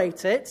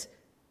tolerate it.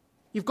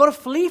 You've got to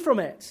flee from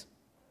it.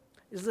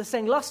 They're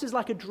saying lust is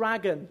like a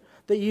dragon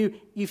that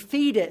you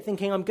feed it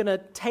thinking, I'm going to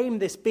tame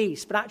this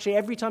beast. But actually,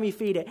 every time you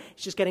feed it,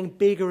 it's just getting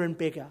bigger and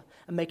bigger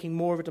and making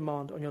more of a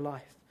demand on your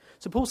life.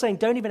 So Paul's saying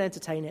don't even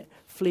entertain it.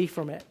 Flee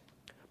from it.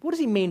 But what does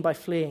he mean by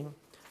fleeing?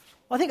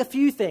 Well, I think a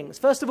few things.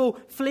 First of all,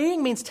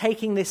 fleeing means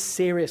taking this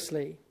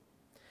seriously.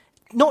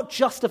 Not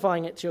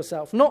justifying it to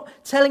yourself. Not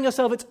telling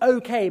yourself it's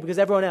okay because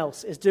everyone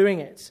else is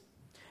doing it.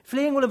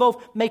 Fleeing will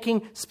involve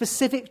making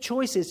specific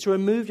choices to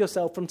remove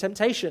yourself from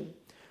temptation.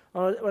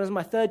 When I was in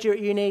my third year at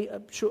uni,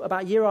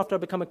 about a year after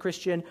I'd become a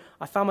Christian,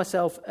 I found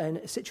myself in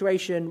a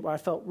situation where I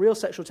felt real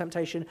sexual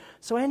temptation.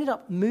 So I ended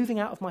up moving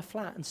out of my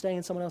flat and staying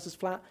in someone else's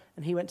flat,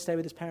 and he went to stay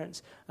with his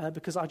parents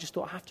because I just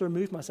thought I have to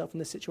remove myself from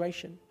this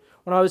situation.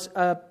 When I was,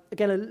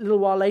 again, a little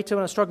while later,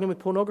 when I was struggling with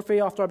pornography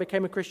after I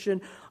became a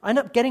Christian, I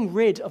ended up getting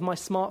rid of my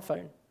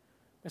smartphone.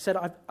 I said,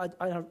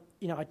 I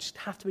just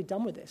have to be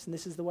done with this, and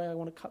this is the way I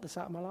want to cut this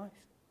out of my life.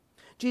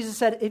 Jesus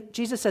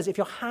says, if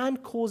your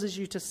hand causes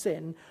you to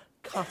sin,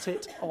 cut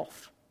it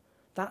off.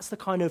 That's the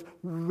kind of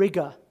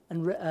rigor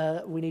and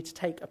we need to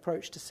take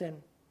approach to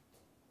sin.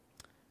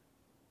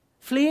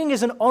 Fleeing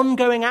is an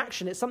ongoing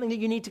action. It's something that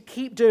you need to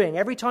keep doing.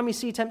 Every time you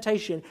see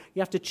temptation, you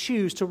have to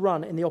choose to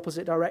run in the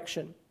opposite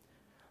direction.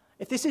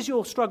 If this is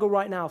your struggle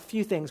right now, a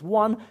few things.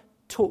 One,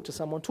 talk to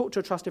someone. Talk to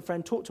a trusted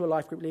friend. Talk to a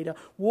life group leader.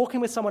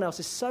 Walking with someone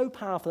else is so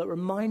powerful at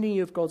reminding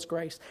you of God's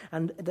grace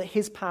and that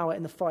his power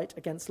in the fight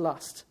against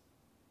lust.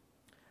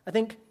 I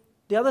think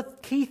the other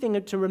key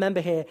thing to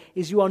remember here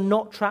is you are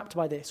not trapped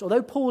by this.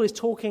 Although Paul is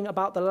talking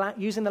about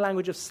using the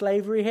language of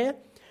slavery here,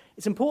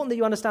 it's important that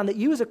you understand that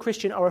you as a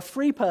Christian are a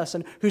free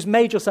person who's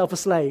made yourself a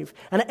slave.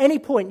 And at any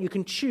point you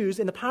can choose,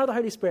 in the power of the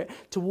Holy Spirit,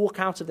 to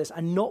walk out of this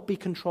and not be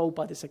controlled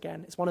by this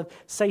again. It's one of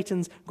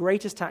Satan's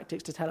greatest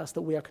tactics to tell us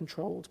that we are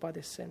controlled by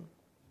this sin.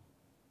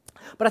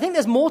 But I think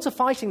there's more to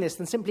fighting this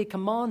than simply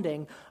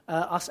commanding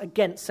us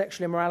against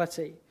sexual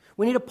immorality.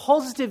 We need a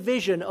positive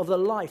vision of the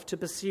life to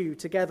pursue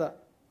together.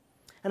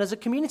 And as a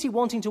community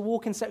wanting to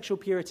walk in sexual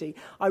purity,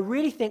 I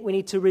really think we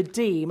need to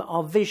redeem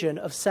our vision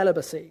of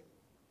celibacy.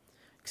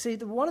 See,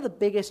 one of the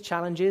biggest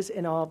challenges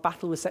in our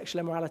battle with sexual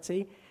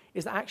immorality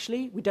is that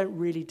actually we don't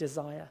really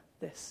desire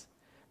this.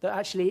 That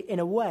actually, in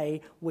a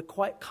way, we're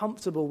quite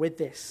comfortable with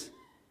this.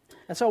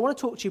 And so I want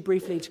to talk to you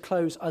briefly to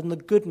close on the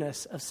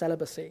goodness of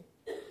celibacy.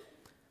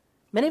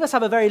 Many of us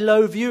have a very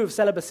low view of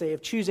celibacy,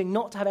 of choosing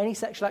not to have any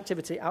sexual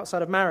activity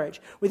outside of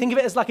marriage. We think of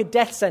it as like a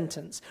death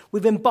sentence.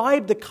 We've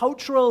imbibed the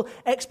cultural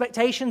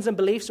expectations and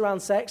beliefs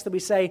around sex that we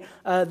say,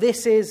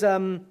 this is,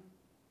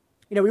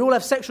 we all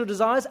have sexual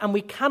desires and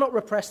we cannot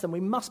repress them. We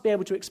must be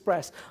able to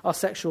express our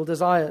sexual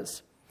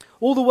desires.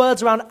 All the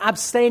words around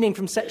abstaining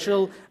from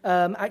sexual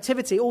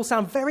activity all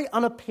sound very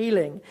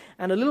unappealing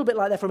and a little bit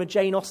like they're from a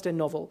Jane Austen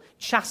novel.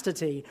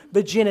 Chastity,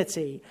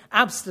 virginity,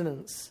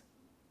 abstinence.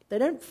 They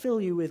don't fill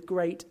you with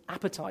great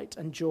appetite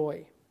and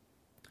joy.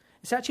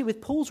 It's actually with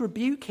Paul's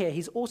rebuke here,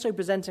 he's also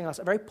presenting us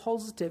a very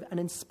positive and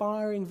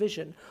inspiring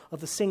vision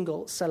of the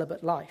single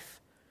celibate life.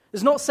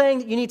 It's not saying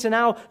that you need to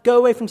now go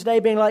away from today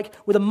being like,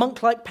 with a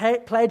monk-like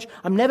pledge,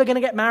 I'm never going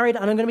to get married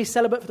and I'm going to be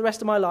celibate for the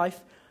rest of my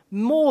life.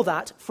 More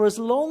that, for as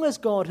long as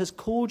God has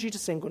called you to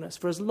singleness,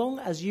 for as long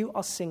as you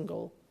are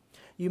single,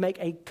 you make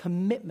a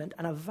commitment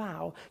and a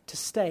vow to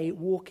stay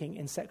walking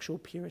in sexual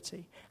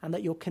purity and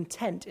that you're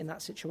content in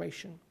that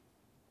situation.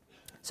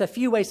 So a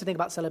few ways to think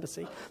about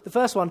celibacy. The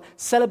first one,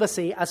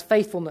 celibacy as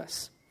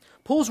faithfulness.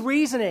 Paul's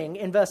reasoning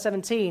in verse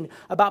 17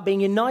 about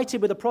being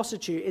united with a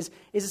prostitute is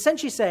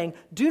essentially saying,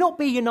 do not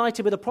be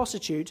united with a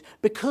prostitute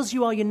because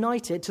you are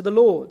united to the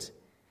Lord. It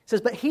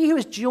says, but he who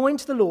is joined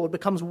to the Lord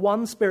becomes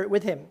one spirit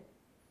with him.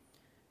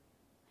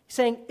 He's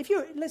saying,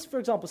 let's for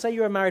example, say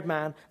you're a married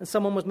man and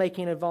someone was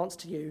making an advance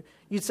to you,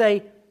 you'd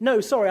say,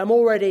 no, sorry, I'm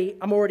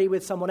already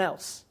with someone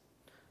else.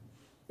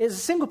 As a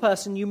single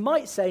person, you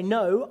might say,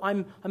 no,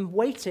 I'm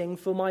waiting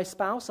for my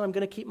spouse and I'm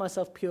going to keep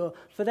myself pure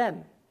for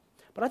them.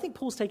 But I think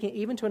Paul's taking it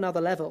even to another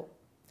level.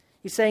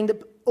 He's saying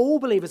that all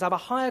believers have a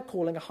higher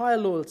calling, a higher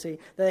loyalty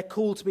that they're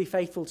called to be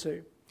faithful to.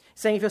 He's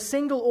saying if you're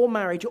single or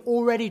married, you're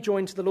already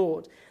joined to the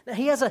Lord. That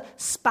he has a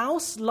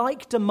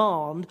spouse-like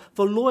demand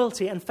for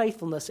loyalty and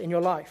faithfulness in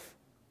your life.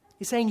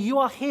 He's saying you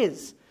are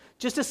his.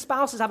 Just as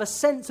spouses have a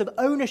sense of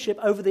ownership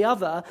over the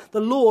other,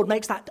 the Lord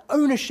makes that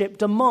ownership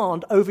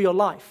demand over your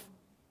life.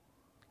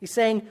 He's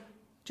saying,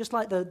 just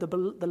like the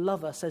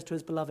lover says to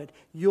his beloved,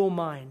 you're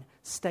mine,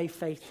 stay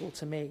faithful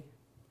to me.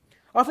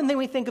 I often think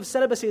we think of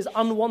celibacy as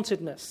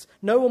unwantedness.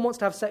 No one wants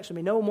to have sex with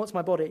me. No one wants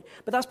my body.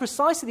 But that's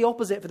precisely the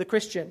opposite for the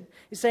Christian.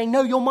 He's saying,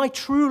 no, you're my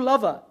true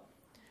lover.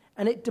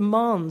 And it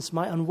demands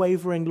my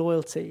unwavering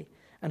loyalty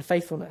and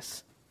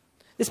faithfulness.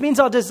 This means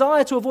our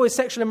desire to avoid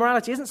sexual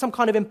immorality isn't some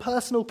kind of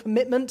impersonal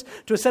commitment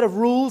to a set of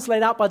rules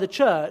laid out by the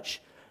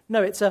church.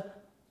 No,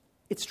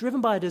 it's driven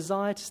by a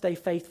desire to stay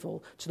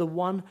faithful to the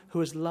one who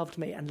has loved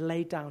me and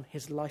laid down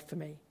his life for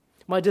me.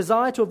 My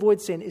desire to avoid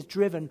sin is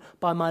driven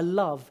by my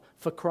love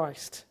for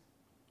Christ.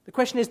 The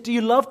question is, do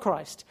you love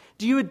Christ?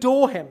 Do you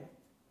adore him?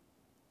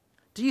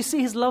 Do you see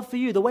his love for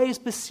you, the way he's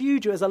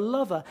pursued you as a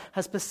lover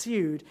has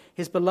pursued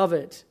his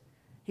beloved?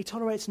 He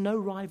tolerates no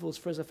rivals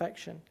for his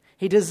affection.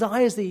 He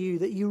desires that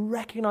you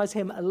recognize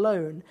him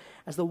alone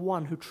as the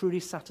one who truly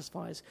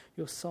satisfies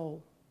your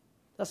soul.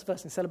 That's the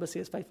first thing. Celibacy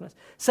is faithfulness.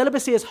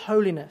 Celibacy is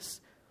holiness.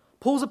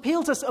 Paul's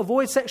appeal to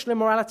avoid sexual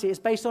immorality is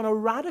based on a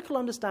radical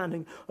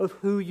understanding of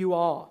who you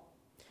are.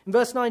 In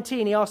verse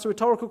 19, he asks a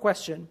rhetorical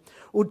question,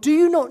 or do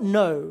you not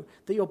know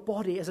that your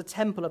body is a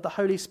temple of the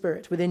Holy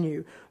Spirit within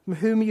you,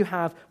 whom you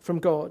have from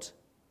God?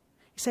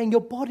 He's saying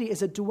your body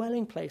is a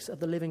dwelling place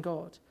of the living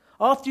God.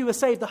 After you were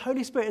saved, the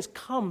Holy Spirit has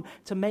come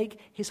to make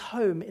his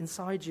home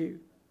inside you.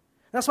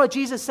 That's why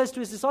Jesus says to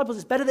his disciples,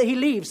 it's better that he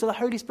leaves so the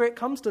Holy Spirit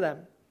comes to them.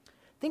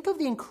 Think of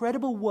the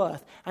incredible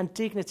worth and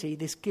dignity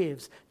this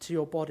gives to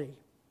your body.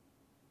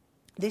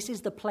 This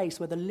is the place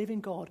where the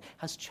living God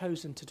has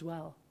chosen to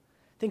dwell.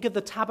 Think of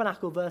the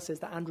tabernacle verses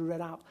that Andrew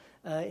read out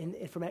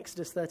from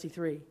Exodus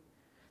 33.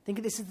 Think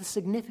of this is the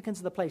significance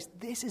of the place.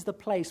 This is the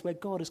place where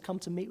God has come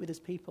to meet with his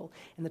people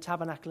in the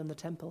tabernacle and the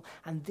temple.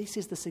 And this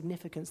is the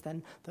significance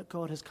then that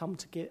God has come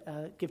to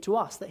give to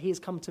us, that he has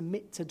come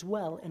to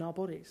dwell in our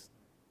bodies.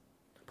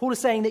 Paul is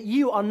saying that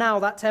you are now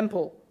that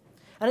temple.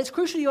 And it's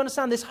crucial you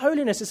understand this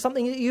holiness is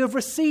something that you have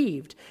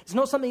received. It's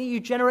not something that you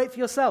generate for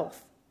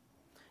yourself.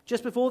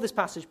 Just before this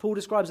passage, Paul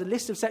describes a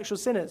list of sexual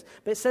sinners,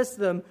 but it says to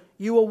them,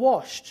 you are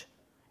washed,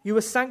 you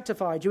are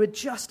sanctified, you are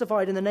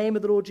justified in the name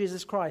of the Lord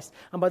Jesus Christ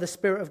and by the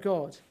Spirit of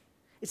God.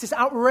 It's this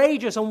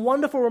outrageous and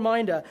wonderful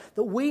reminder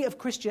that we as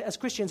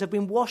Christians have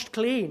been washed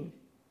clean.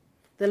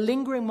 The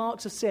lingering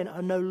marks of sin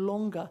are no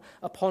longer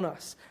upon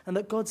us, and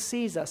that God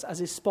sees us as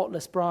his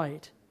spotless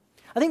bride.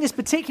 I think this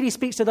particularly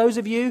speaks to those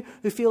of you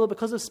who feel that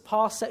because of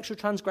past sexual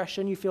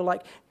transgression, you feel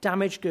like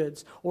damaged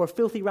goods or a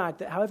filthy rag,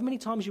 that however many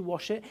times you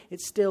wash it,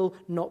 it's still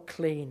not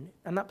clean.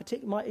 And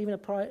that might even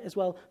apply as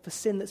well for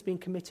sin that's been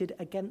committed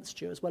against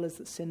you, as well as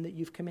the sin that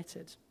you've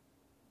committed.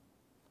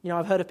 You know,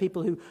 I've heard of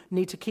people who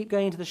need to keep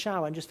going into the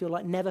shower and just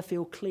never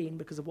feel clean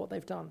because of what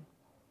they've done.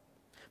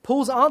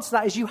 Paul's answer to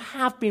that is you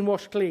have been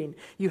washed clean.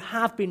 You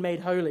have been made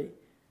holy.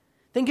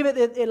 Think of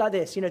it like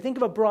this. You know, think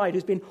of a bride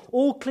who's been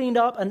all cleaned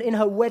up and in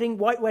her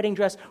white wedding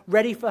dress,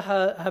 ready for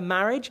her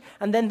marriage.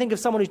 And then think of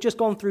someone who's just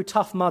gone through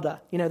tough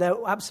mudder. You know, they're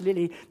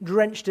absolutely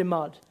drenched in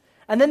mud.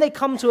 And then they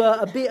come to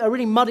a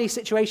really muddy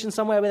situation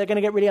somewhere where they're going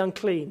to get really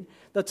unclean.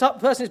 The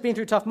person who's been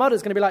through tough mudder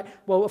is going to be like,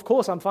 well, of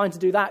course I'm fine to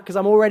do that because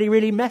I'm already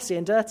really messy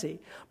and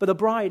dirty. But the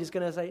bride is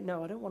going to say,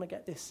 no, I don't want to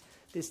get this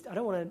I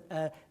don't want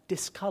to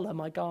discolor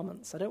my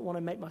garments. I don't want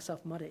to make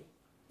myself muddy.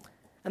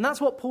 And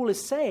that's what Paul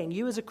is saying.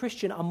 You as a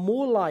Christian are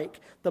more like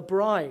the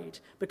bride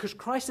because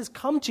Christ has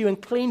come to you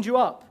and cleaned you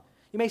up.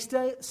 You may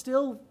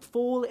still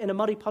fall in a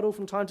muddy puddle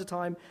from time to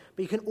time,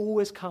 but you can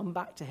always come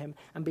back to him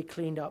and be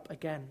cleaned up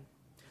again.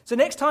 So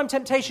next time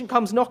temptation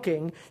comes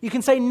knocking, you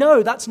can say,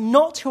 no, that's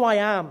not who I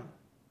am.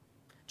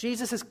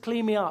 Jesus has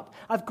cleaned me up.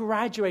 I've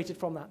graduated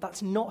from that.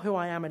 That's not who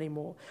I am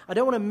anymore. I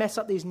don't want to mess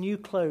up these new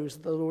clothes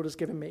that the Lord has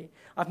given me.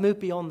 I've moved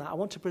beyond that. I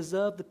want to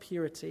preserve the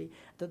purity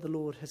that the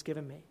Lord has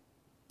given me.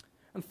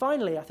 And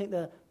finally, I think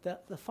the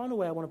final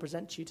way I want to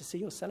present to you to see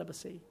your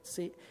celibacy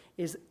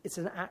is it's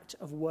an act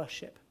of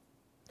worship.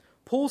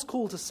 Paul's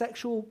call to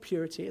sexual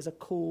purity is a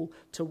call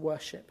to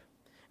worship.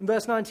 In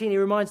verse 19, he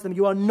reminds them,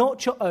 "You are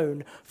not your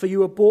own, for you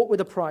were bought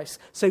with a price.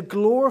 So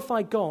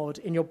glorify God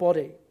in your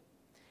body."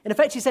 In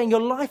effect, he's saying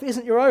your life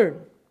isn't your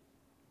own.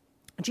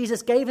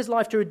 Jesus gave his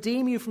life to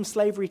redeem you from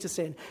slavery to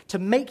sin, to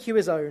make you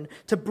his own,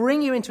 to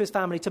bring you into his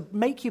family, to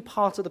make you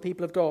part of the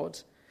people of God.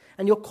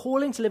 And your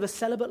calling to live a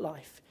celibate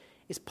life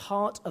is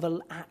part of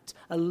an act,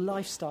 a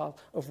lifestyle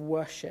of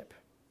worship.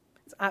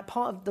 It's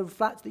part of the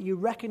fact that you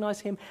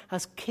recognize him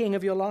as king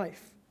of your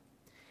life.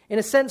 In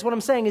a sense, what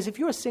I'm saying is if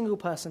you're a single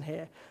person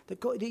here,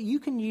 that you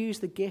can use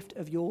the gift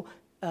of your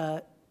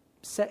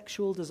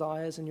sexual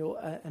desires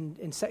and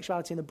in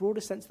sexuality in the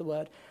broadest sense of the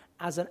word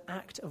as an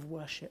act of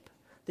worship.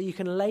 That you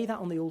can lay that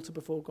on the altar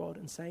before God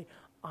and say,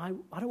 I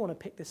don't want to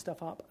pick this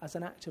stuff up as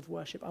an act of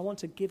worship. I want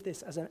to give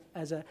this as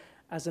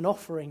an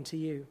offering to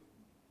you.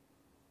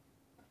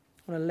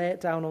 I want to lay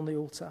it down on the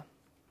altar.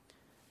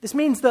 This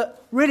means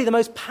that really the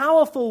most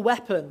powerful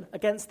weapon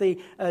against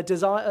the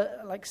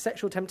desire, like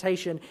sexual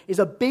temptation, is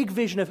a big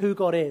vision of who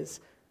God is,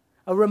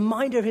 a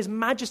reminder of his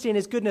majesty and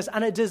his goodness,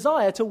 and a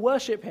desire to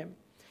worship him.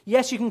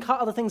 Yes, you can cut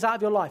other things out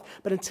of your life,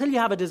 but until you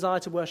have a desire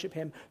to worship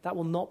him, that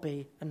will not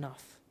be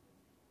enough.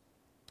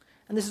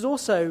 And this is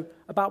also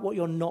about what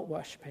you're not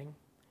worshipping.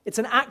 It's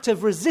an act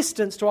of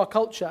resistance to our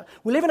culture.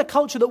 We live in a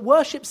culture that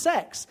worships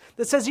sex,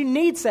 that says you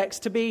need sex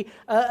to be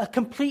a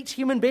complete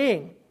human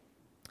being.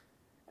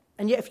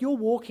 And yet if you're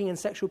walking in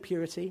sexual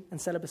purity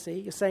and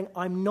celibacy, you're saying,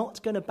 I'm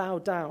not going to bow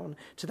down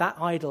to that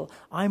idol.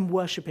 I'm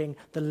worshipping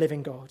the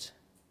living God.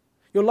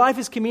 Your life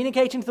is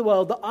communicating to the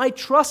world that I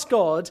trust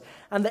God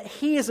and that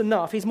he is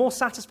enough. He's more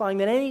satisfying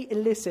than any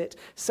illicit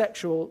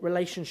sexual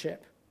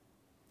relationship.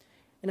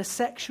 In a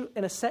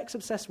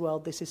sex-obsessed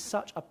world, this is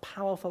such a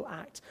powerful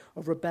act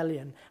of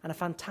rebellion and a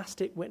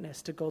fantastic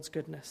witness to God's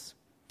goodness.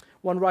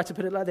 One writer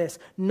put it like this: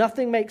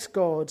 nothing makes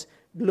God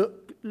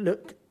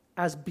look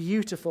as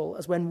beautiful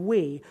as when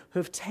we, who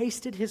have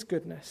tasted his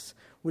goodness,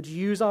 would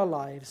use our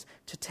lives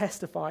to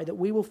testify that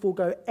we will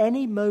forego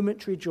any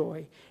momentary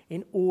joy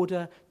in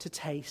order to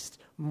taste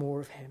more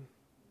of him.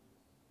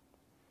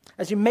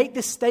 As you make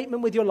this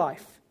statement with your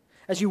life,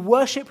 as you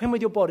worship him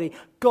with your body,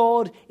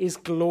 God is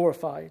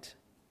glorified.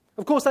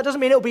 Of course, that doesn't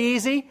mean it'll be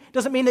easy. It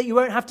doesn't mean that you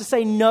won't have to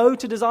say no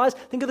to desires.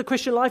 Think of the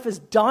Christian life as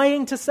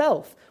dying to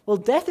self. Well,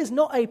 death is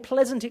not a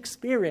pleasant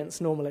experience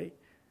normally.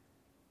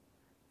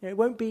 It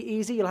won't be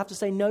easy. You'll have to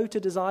say no to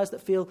desires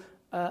that feel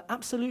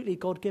absolutely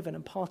God-given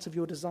and part of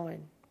your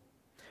design.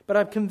 But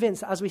I'm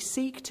convinced that as we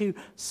seek to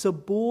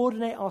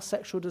subordinate our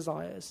sexual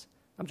desires,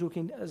 I'm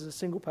talking as a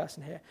single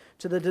person here,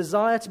 to the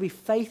desire to be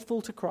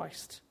faithful to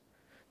Christ,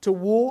 to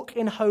walk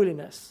in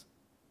holiness,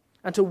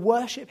 and to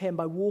worship him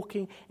by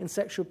walking in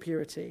sexual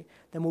purity,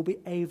 then we'll be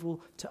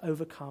able to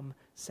overcome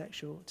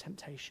sexual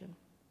temptation.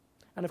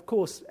 And of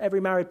course,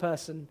 every married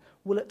person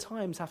will at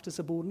times have to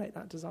subordinate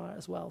that desire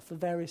as well for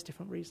various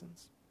different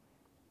reasons.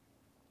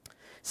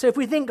 So if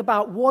we think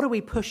about what are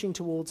we pushing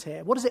towards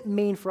here, what does it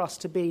mean for us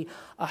to be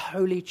a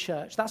holy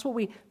church? That's what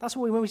we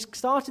when we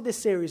started this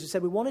series, we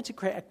said we wanted to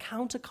create a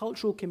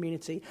countercultural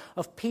community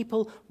of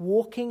people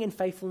walking in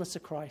faithfulness to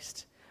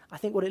Christ. I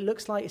think what it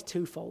looks like is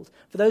twofold.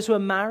 For those who are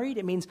married,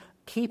 it means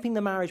keeping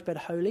the marriage bed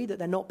holy, that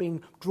they're not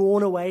being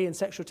drawn away in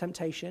sexual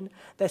temptation.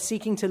 They're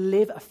seeking to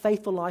live a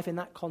faithful life in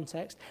that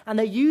context. And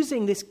they're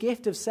using this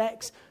gift of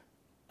sex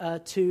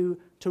to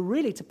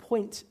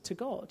point to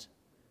God.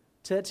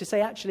 To say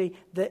actually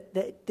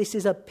that this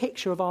is a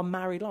picture of our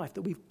married life,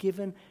 that we've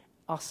given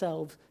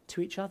ourselves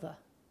to each other.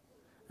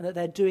 And that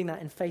they're doing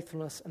that in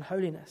faithfulness and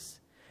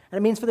holiness. And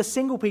it means for the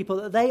single people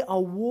that they are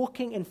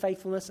walking in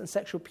faithfulness and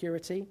sexual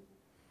purity.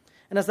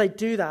 And as they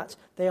do that,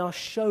 they are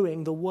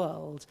showing the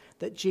world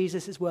that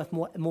Jesus is worth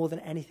more than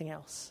anything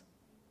else.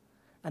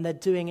 And they're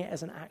doing it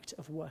as an act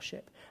of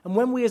worship. And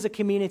when we as a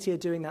community are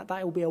doing that,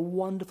 that will be a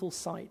wonderful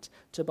sight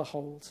to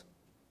behold.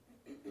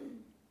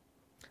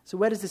 So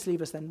where does this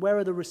leave us then?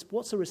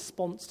 What's the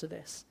response to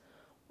this?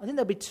 I think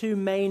there'll be two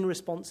main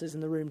responses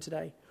in the room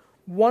today.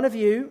 One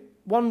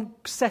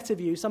set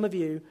of you, some of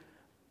you,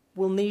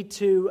 will need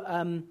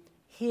to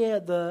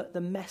hear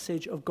the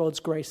message of God's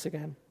grace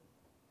again.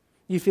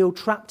 You feel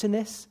trapped in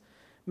this.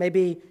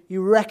 Maybe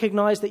you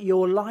recognize that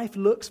your life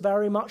looks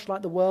very much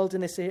like the world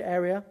in this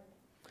area.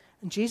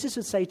 And Jesus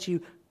would say to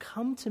you,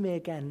 come to me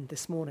again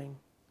this morning.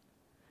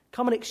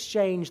 Come and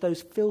exchange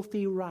those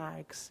filthy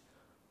rags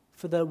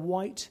for the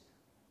white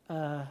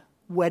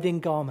wedding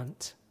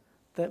garment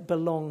that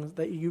belongs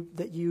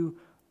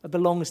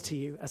to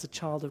you as a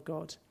child of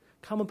God.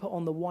 Come and put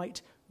on the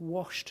white,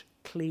 washed,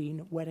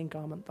 clean wedding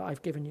garment that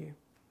I've given you.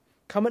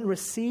 Come and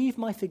receive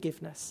my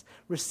forgiveness,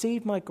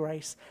 receive my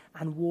grace,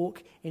 and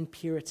walk in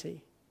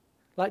purity.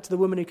 Like to the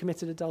woman who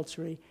committed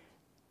adultery,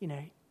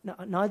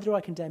 neither do I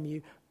condemn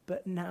you,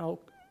 but now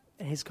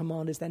his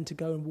command is then to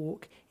go and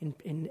walk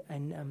in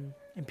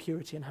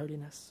purity and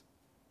holiness.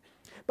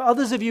 But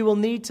others of you will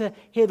need to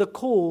hear the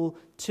call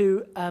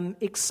to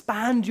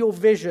expand your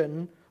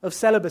vision of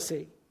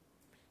celibacy.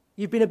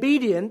 You've been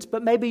obedient,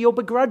 but maybe you're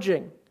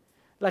begrudging.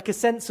 Like a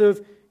sense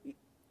of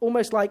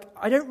almost like,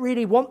 I don't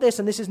really want this,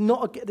 and this is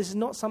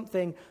not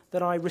something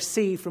that I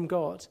receive from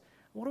God.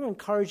 What I want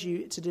to encourage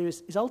you to do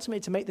is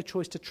ultimately to make the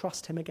choice to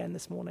trust him again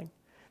this morning.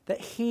 That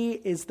he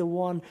is the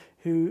one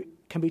who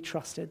can be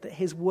trusted, that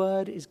his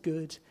word is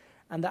good,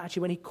 and that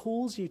actually when he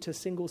calls you to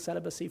single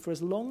celibacy, for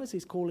as long as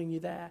he's calling you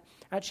there,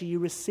 actually you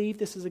receive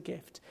this as a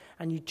gift,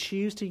 and you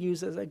choose to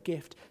use it as a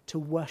gift to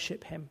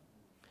worship him,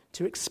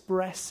 to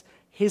express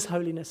his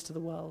holiness to the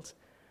world,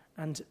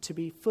 and to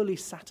be fully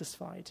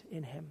satisfied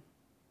in him.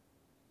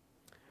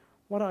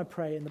 Why don't I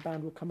pray and the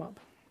band will come up.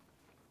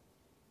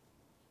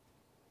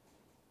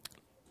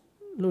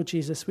 Lord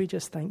Jesus, we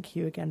just thank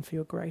you again for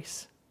your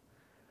grace.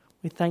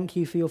 We thank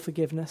you for your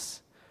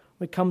forgiveness.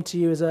 We come to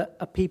you as a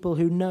people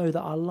who know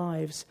that our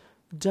lives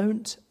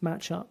don't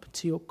match up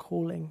to your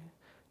calling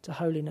to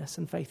holiness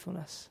and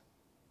faithfulness.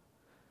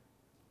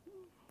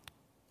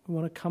 We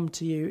want to come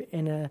to you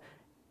in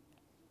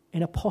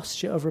a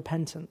posture of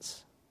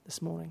repentance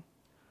this morning,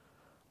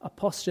 a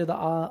posture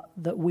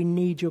that we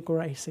need your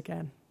grace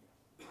again.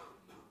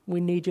 We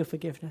need your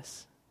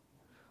forgiveness.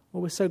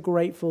 Well, we're so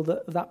grateful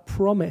that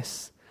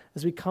promise,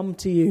 as we come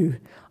to you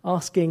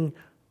asking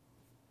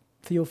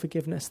for your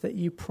forgiveness, that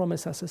you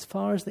promise us, as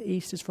far as the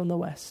east is from the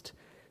west,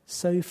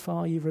 so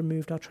far you've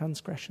removed our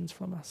transgressions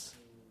from us.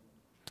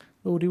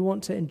 Lord, we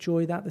want to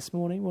enjoy that this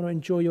morning. We want to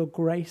enjoy your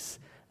grace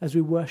as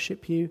we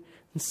worship you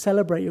and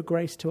celebrate your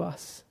grace to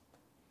us.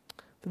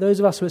 For those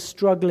of us who are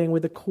struggling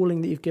with the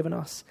calling that you've given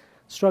us,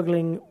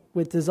 struggling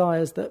with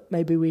desires that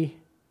maybe we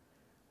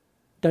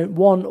don't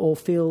want or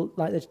feel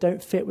like they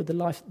don't fit with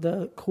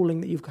the calling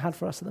that you've had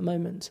for us at the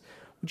moment,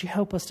 would you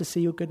help us to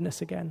see your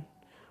goodness again?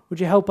 Would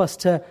you help us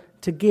to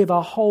give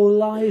our whole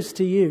lives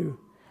to you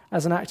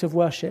as an act of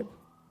worship?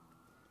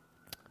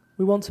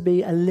 We want to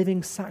be a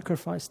living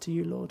sacrifice to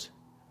you, Lord,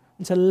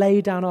 and to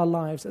lay down our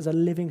lives as a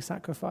living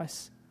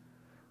sacrifice,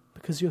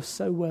 because you're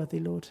so worthy,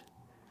 Lord.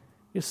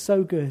 You're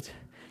so good.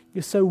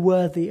 You're so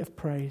worthy of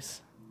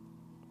praise.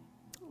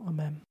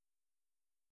 Amen.